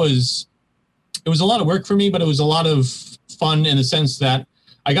video was a lot of work for me, but it was a lot of fun in the sense that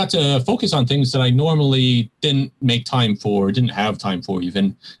I got to focus on things that I normally didn't have time for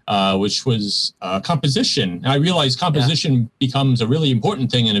even, which was composition. And I realized composition becomes a really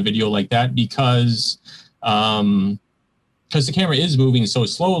important thing in a video like that because the camera is moving so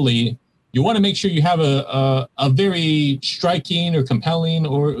slowly. You want to make sure you have a very striking or compelling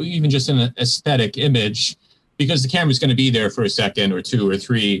or even just an aesthetic image because the camera's going to be there for a second or two or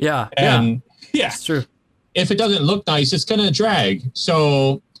three. Yeah, it's true. If it doesn't look nice, it's going to drag.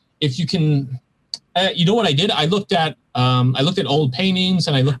 So if you can, you know what I did? I looked at old paintings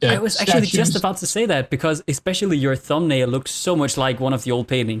and I looked at I was statues. actually just about to say that because especially your thumbnail looks so much like one of the old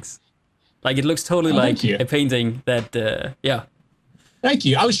paintings. Like it looks totally like a painting that, Thank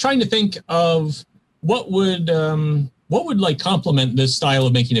you. I was trying to think of what would like complement this style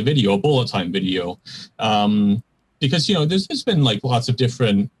of making a video, a bullet time video, because you know there's been like lots of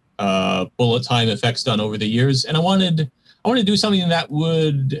different bullet time effects done over the years, and I wanted to do something that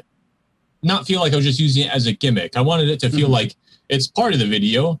would not feel like I was just using it as a gimmick. I wanted it to feel like it's part of the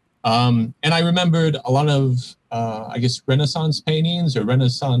video. And I remembered a lot of I guess Renaissance paintings or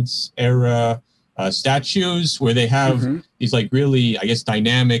Renaissance era statues where they have these like really, I guess,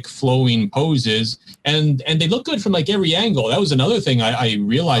 dynamic flowing poses and they look good from like every angle. That was another thing I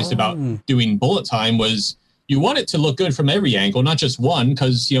realized about doing bullet time was you want it to look good from every angle, not just one,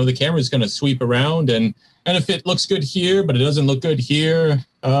 because you know the camera's going to sweep around and if it looks good here but it doesn't look good here,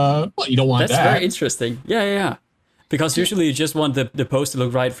 well, you don't want that. That's very interesting. Yeah. Because usually you just want the pose to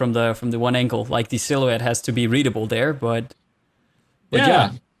look right from the one angle, like the silhouette has to be readable there, but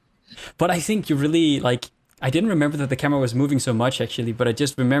yeah. But I think you really, like, I didn't remember that the camera was moving so much, actually, but I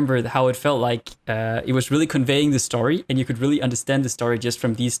just remembered how it felt like it was really conveying the story, and you could really understand the story just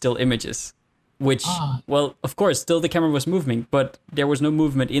from these still images. Which, well, of course, still the camera was moving, but there was no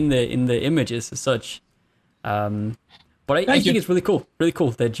movement in the images as such. But I think it's really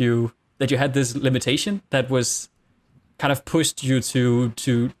cool that you had this limitation that was kind of pushed you to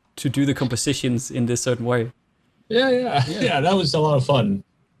do the compositions in this certain way. Yeah, that was a lot of fun.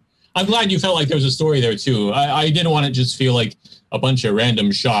 I'm glad you felt like there was a story there too. I didn't want it to just feel like a bunch of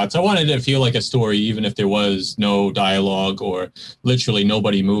random shots. I wanted it to feel like a story, even if there was no dialogue or literally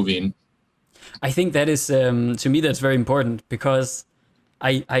nobody moving. I think that is, to me, that's very important because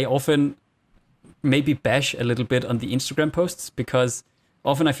I often maybe bash a little bit on the Instagram posts because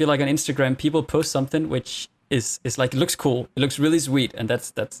often I feel like on Instagram people post something which is like, it looks cool, it looks really sweet, and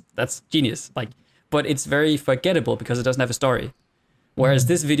that's genius. Like, but it's very forgettable because it doesn't have a story. Whereas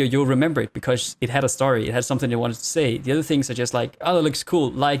this video, you'll remember it because it had a story. It had something they wanted to say. The other things are just like, oh, that looks cool.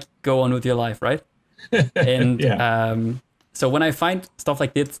 Like, go on with your life, right? And so when I find stuff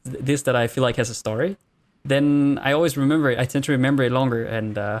like this that I feel like has a story, then I always remember it. I tend to remember it longer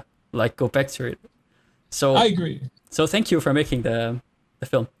and like go back to it. So I agree. So thank you for making the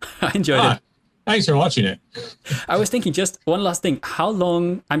film. I enjoyed it. Thanks for watching it. I was thinking just one last thing. How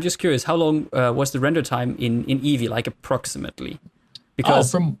long? I'm just curious. How long was the render time in Eevee, like approximately?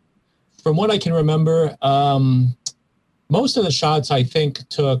 Because from what I can remember, most of the shots I think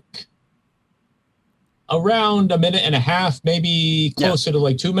took around a minute and a half, maybe closer to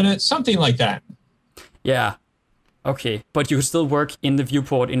like 2 minutes, something like that. Yeah. Okay, but you still work in the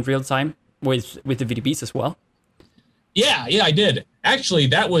viewport in real time with the VDBs as well? Yeah, I did. Actually,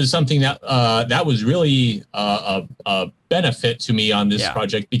 that was something that that was really a benefit to me on this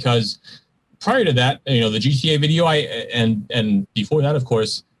project because prior to that, you know, the GTA video, and before that, of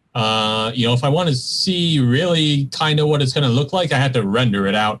course, If I want to see really kind of what it's going to look like, I had to render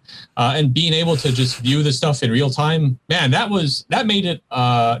it out. And being able to just view the stuff in real time, man, that made it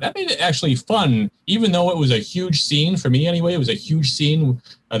actually fun. Even though it was a huge scene for me anyway, it was a huge scene.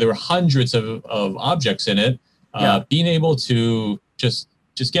 There were hundreds of objects in it. Being able to just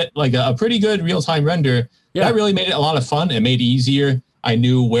get like a pretty good real time render, that really made it a lot of fun. It made it easier. I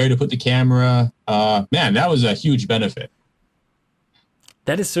knew where to put the camera. Man, that was a huge benefit.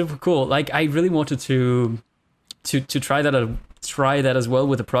 That is super cool. Like, I really wanted to try that as well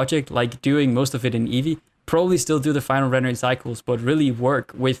with the project, like doing most of it in Eevee. Probably still do the final rendering cycles, but really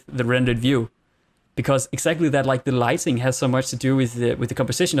work with the rendered view, because exactly that, like the lighting has so much to do with the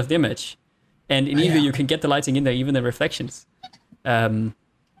composition of the image, and in Eevee you can get the lighting in there, even the reflections.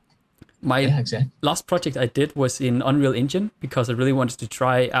 My last project I did was in Unreal Engine, because I really wanted to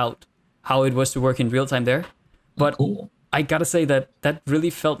try out how it was to work in real time there. But cool. I gotta say that really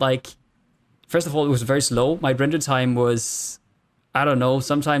felt like, first of all, it was very slow. My render time was, I don't know,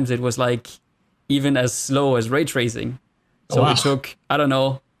 sometimes it was like even as slow as ray tracing. So it took, I don't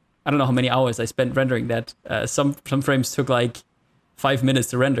know how many hours I spent rendering that. Some frames took like 5 minutes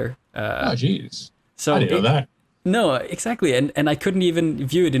to render. Oh, jeez. So I didn't know that. No, exactly. And I couldn't even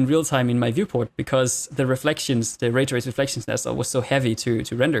view it in real time in my viewport, because the reflections, the ray trace reflections was so heavy to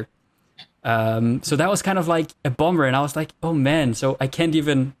render. So that was kind of like a bummer, and I was like, oh man, so I can't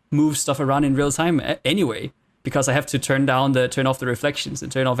even move stuff around in real time anyway, because I have to turn off the reflections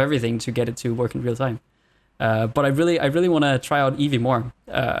and turn off everything to get it to work in real time. But I really want to try out Eevee more.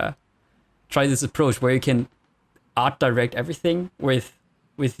 Try this approach where you can art direct everything with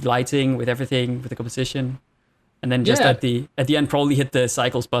lighting, with everything, with the composition, and then just at the end probably hit the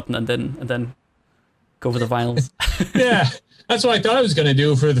cycles button and then go for the finals. Yeah. That's what I thought I was going to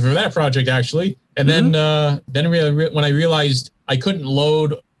do for that project, actually. And then when I realized I couldn't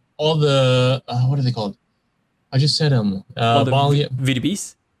load all the what are they called? I just said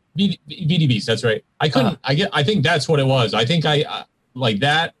VDBs. VDBs. That's right. I couldn't. I think that's what it was. I think I like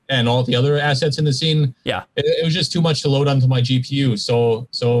that and all the other assets in the scene. Yeah. It was just too much to load onto my GPU. So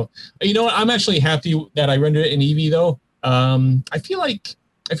you know what? I'm actually happy that I rendered it in Eevee though. I feel like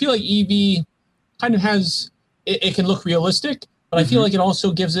Eevee kind of has. It can look realistic, but I feel like it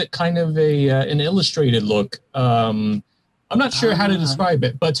also gives it kind of an illustrated look. I'm not sure how to describe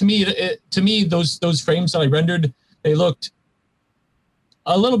it, but to me, those frames that I rendered, they looked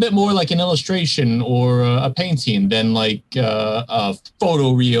a little bit more like an illustration or a painting than like a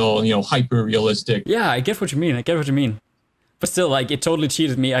photoreal, hyper realistic. Yeah, I get what you mean. But still, like, it totally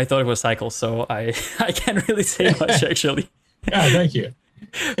cheated me. I thought it was cycles, so I can't really say much actually. Yeah, thank you.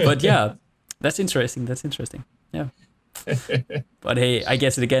 But yeah. That's interesting. Yeah. But hey, I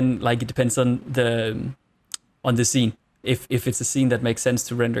guess it depends on the scene. If it's a scene that makes sense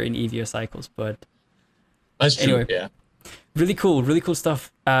to render in Eevee or cycles, but that's true. Anyway, yeah. Really cool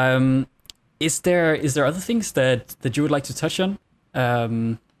stuff. Is there other things that you would like to touch on?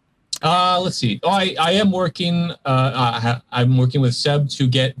 Let's see. I am working. I'm working with Seb to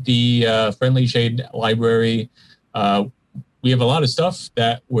get the Friendly Shade library. We have a lot of stuff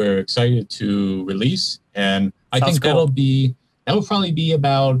that we're excited to release, and I think that'll probably be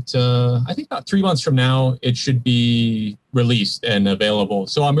about 3 months from now. It should be released and available.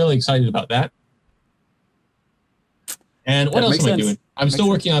 So I'm really excited about that. And what else am I doing? I'm still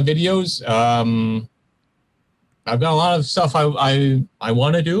working on videos. I've got a lot of stuff I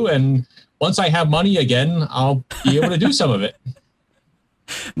want to do, and once I have money again, I'll be able to do some of it.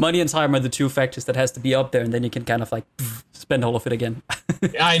 Money and time are the two factors that has to be up there, and then you can kind of like spend all of it again.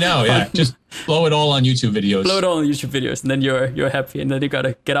 Yeah, I know. Yeah, just blow it all on YouTube videos. And then you're happy, and then you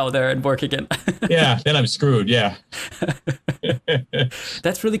gotta get out there and work again. Yeah, then I'm screwed. Yeah.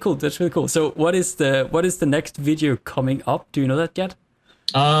 That's really cool. So what is the next video coming up? Do you know that yet?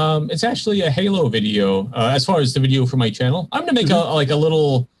 It's actually a Halo video. As far as the video for my channel, I'm gonna make a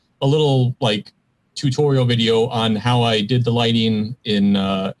little like tutorial video on how I did the lighting in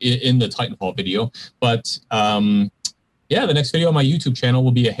the Titanfall video. But the next video on my YouTube channel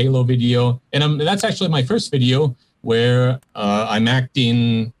will be a Halo video, and that's actually my first video where I'm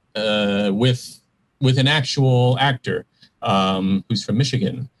acting with an actual actor who's from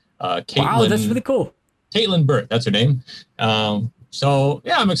Michigan. Caitlin, wow, that's really cool. Caitlin Burt, that's her name. So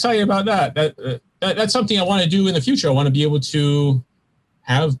yeah, I'm excited about that. That's something I want to do in the future. I want to be able to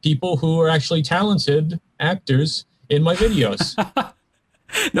have people who are actually talented actors in my videos.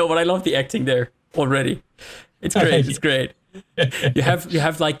 No, but I love the acting there already. It's great. It's great. You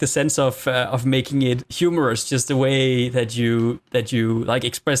have like the sense of making it humorous, just the way that you like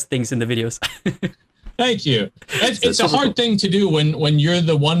express things in the videos. Thank you. It's a hard thing to do when you're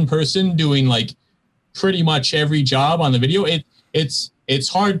the one person doing like pretty much every job on the video. It's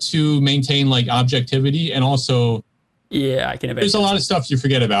hard to maintain like objectivity, and also I can imagine. There's a lot of stuff you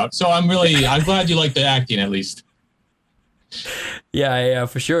forget about. So I'm glad you like the acting at least. Yeah,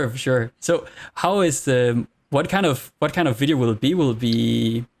 for sure. So how is what kind of video will it be? Will it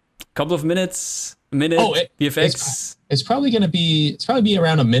be a couple of minutes, a minute, VFX? It's probably be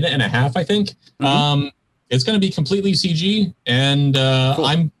around a minute and a half, I think. Mm-hmm. It's going to be completely CG, and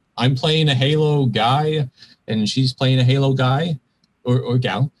cool. I'm playing a Halo guy, and she's playing a Halo guy or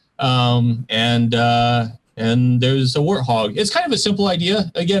gal. And there's a warthog. It's kind of a simple idea.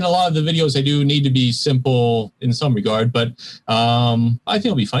 Again, a lot of the videos I do need to be simple in some regard, but I think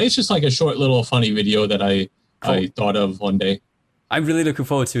it'll be fun. It's just like a short little funny video that I thought of one day. I'm really looking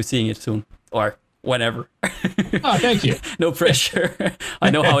forward to seeing it soon, or whenever. Oh, thank you. No pressure. I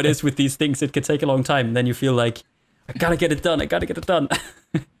know how it is with these things. It can take a long time. And then you feel like, I gotta get it done.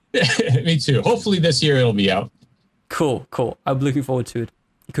 Me too. Hopefully this year it'll be out. Cool. I'm looking forward to it.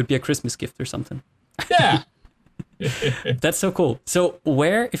 It could be a Christmas gift or something. Yeah. That's so cool. So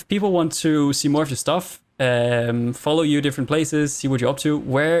if people want to see more of your stuff, follow you different places, see what you're up to,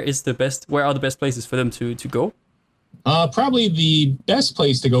 where are the best places for them to go? Probably the best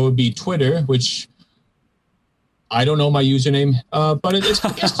place to go would be Twitter, which I don't know my username, but it's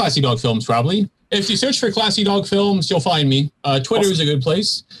ClassyDogFilms probably. If you search for ClassyDogFilms, you'll find me. Twitter is a good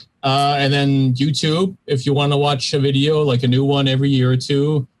place. And then YouTube, if you want to watch a video, like a new one every year or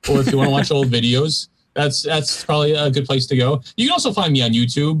two, or if you want to watch old videos, that's probably a good place to go. You can also find me on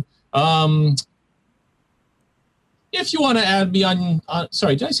YouTube. If you want to add me on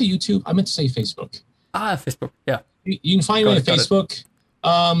sorry, did I say YouTube? I meant to say Facebook. Facebook, yeah. You can find me on Facebook.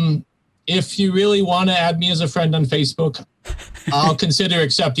 If you really want to add me as a friend on Facebook, I'll consider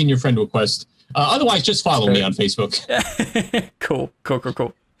accepting your friend request. Otherwise, just follow me on Facebook. Cool.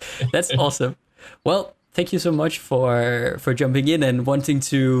 That's awesome. Well, thank you so much for jumping in and wanting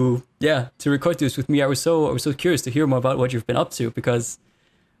to record this with me. I was so curious to hear more about what you've been up to, because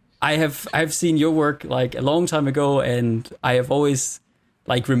I've seen your work like a long time ago, and I have always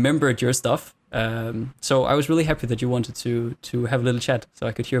like remembered your stuff. So I was really happy that you wanted to have a little chat so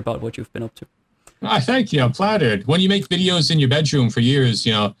I could hear about what you've been up to. Thank you. I'm flattered. When you make videos in your bedroom for years,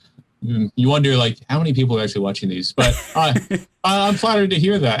 you wonder like how many people are actually watching these, but I'm flattered to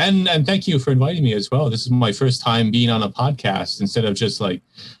hear that. And thank you for inviting me as well. This is my first time being on a podcast instead of just like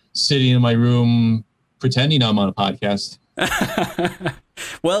sitting in my room pretending I'm on a podcast.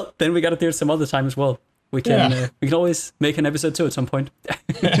 Well, then we got to do it some other time as well. We can always make an episode 2 at some point.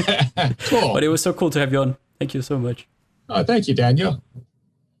 Cool. But it was so cool to have you on. Thank you so much. Oh, thank you, Daniel.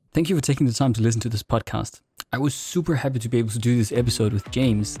 Thank you for taking the time to listen to this podcast. I was super happy to be able to do this episode with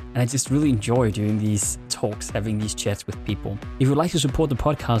James, and I just really enjoy doing these talks, having these chats with people. If you'd like to support the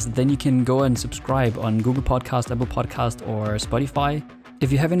podcast, then you can go and subscribe on Google Podcast, Apple Podcast, or Spotify.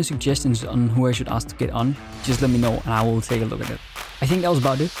 If you have any suggestions on who I should ask to get on, just let me know and I will take a look at it. I think that was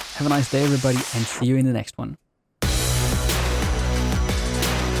about it. Have a nice day, everybody, and see you in the next one.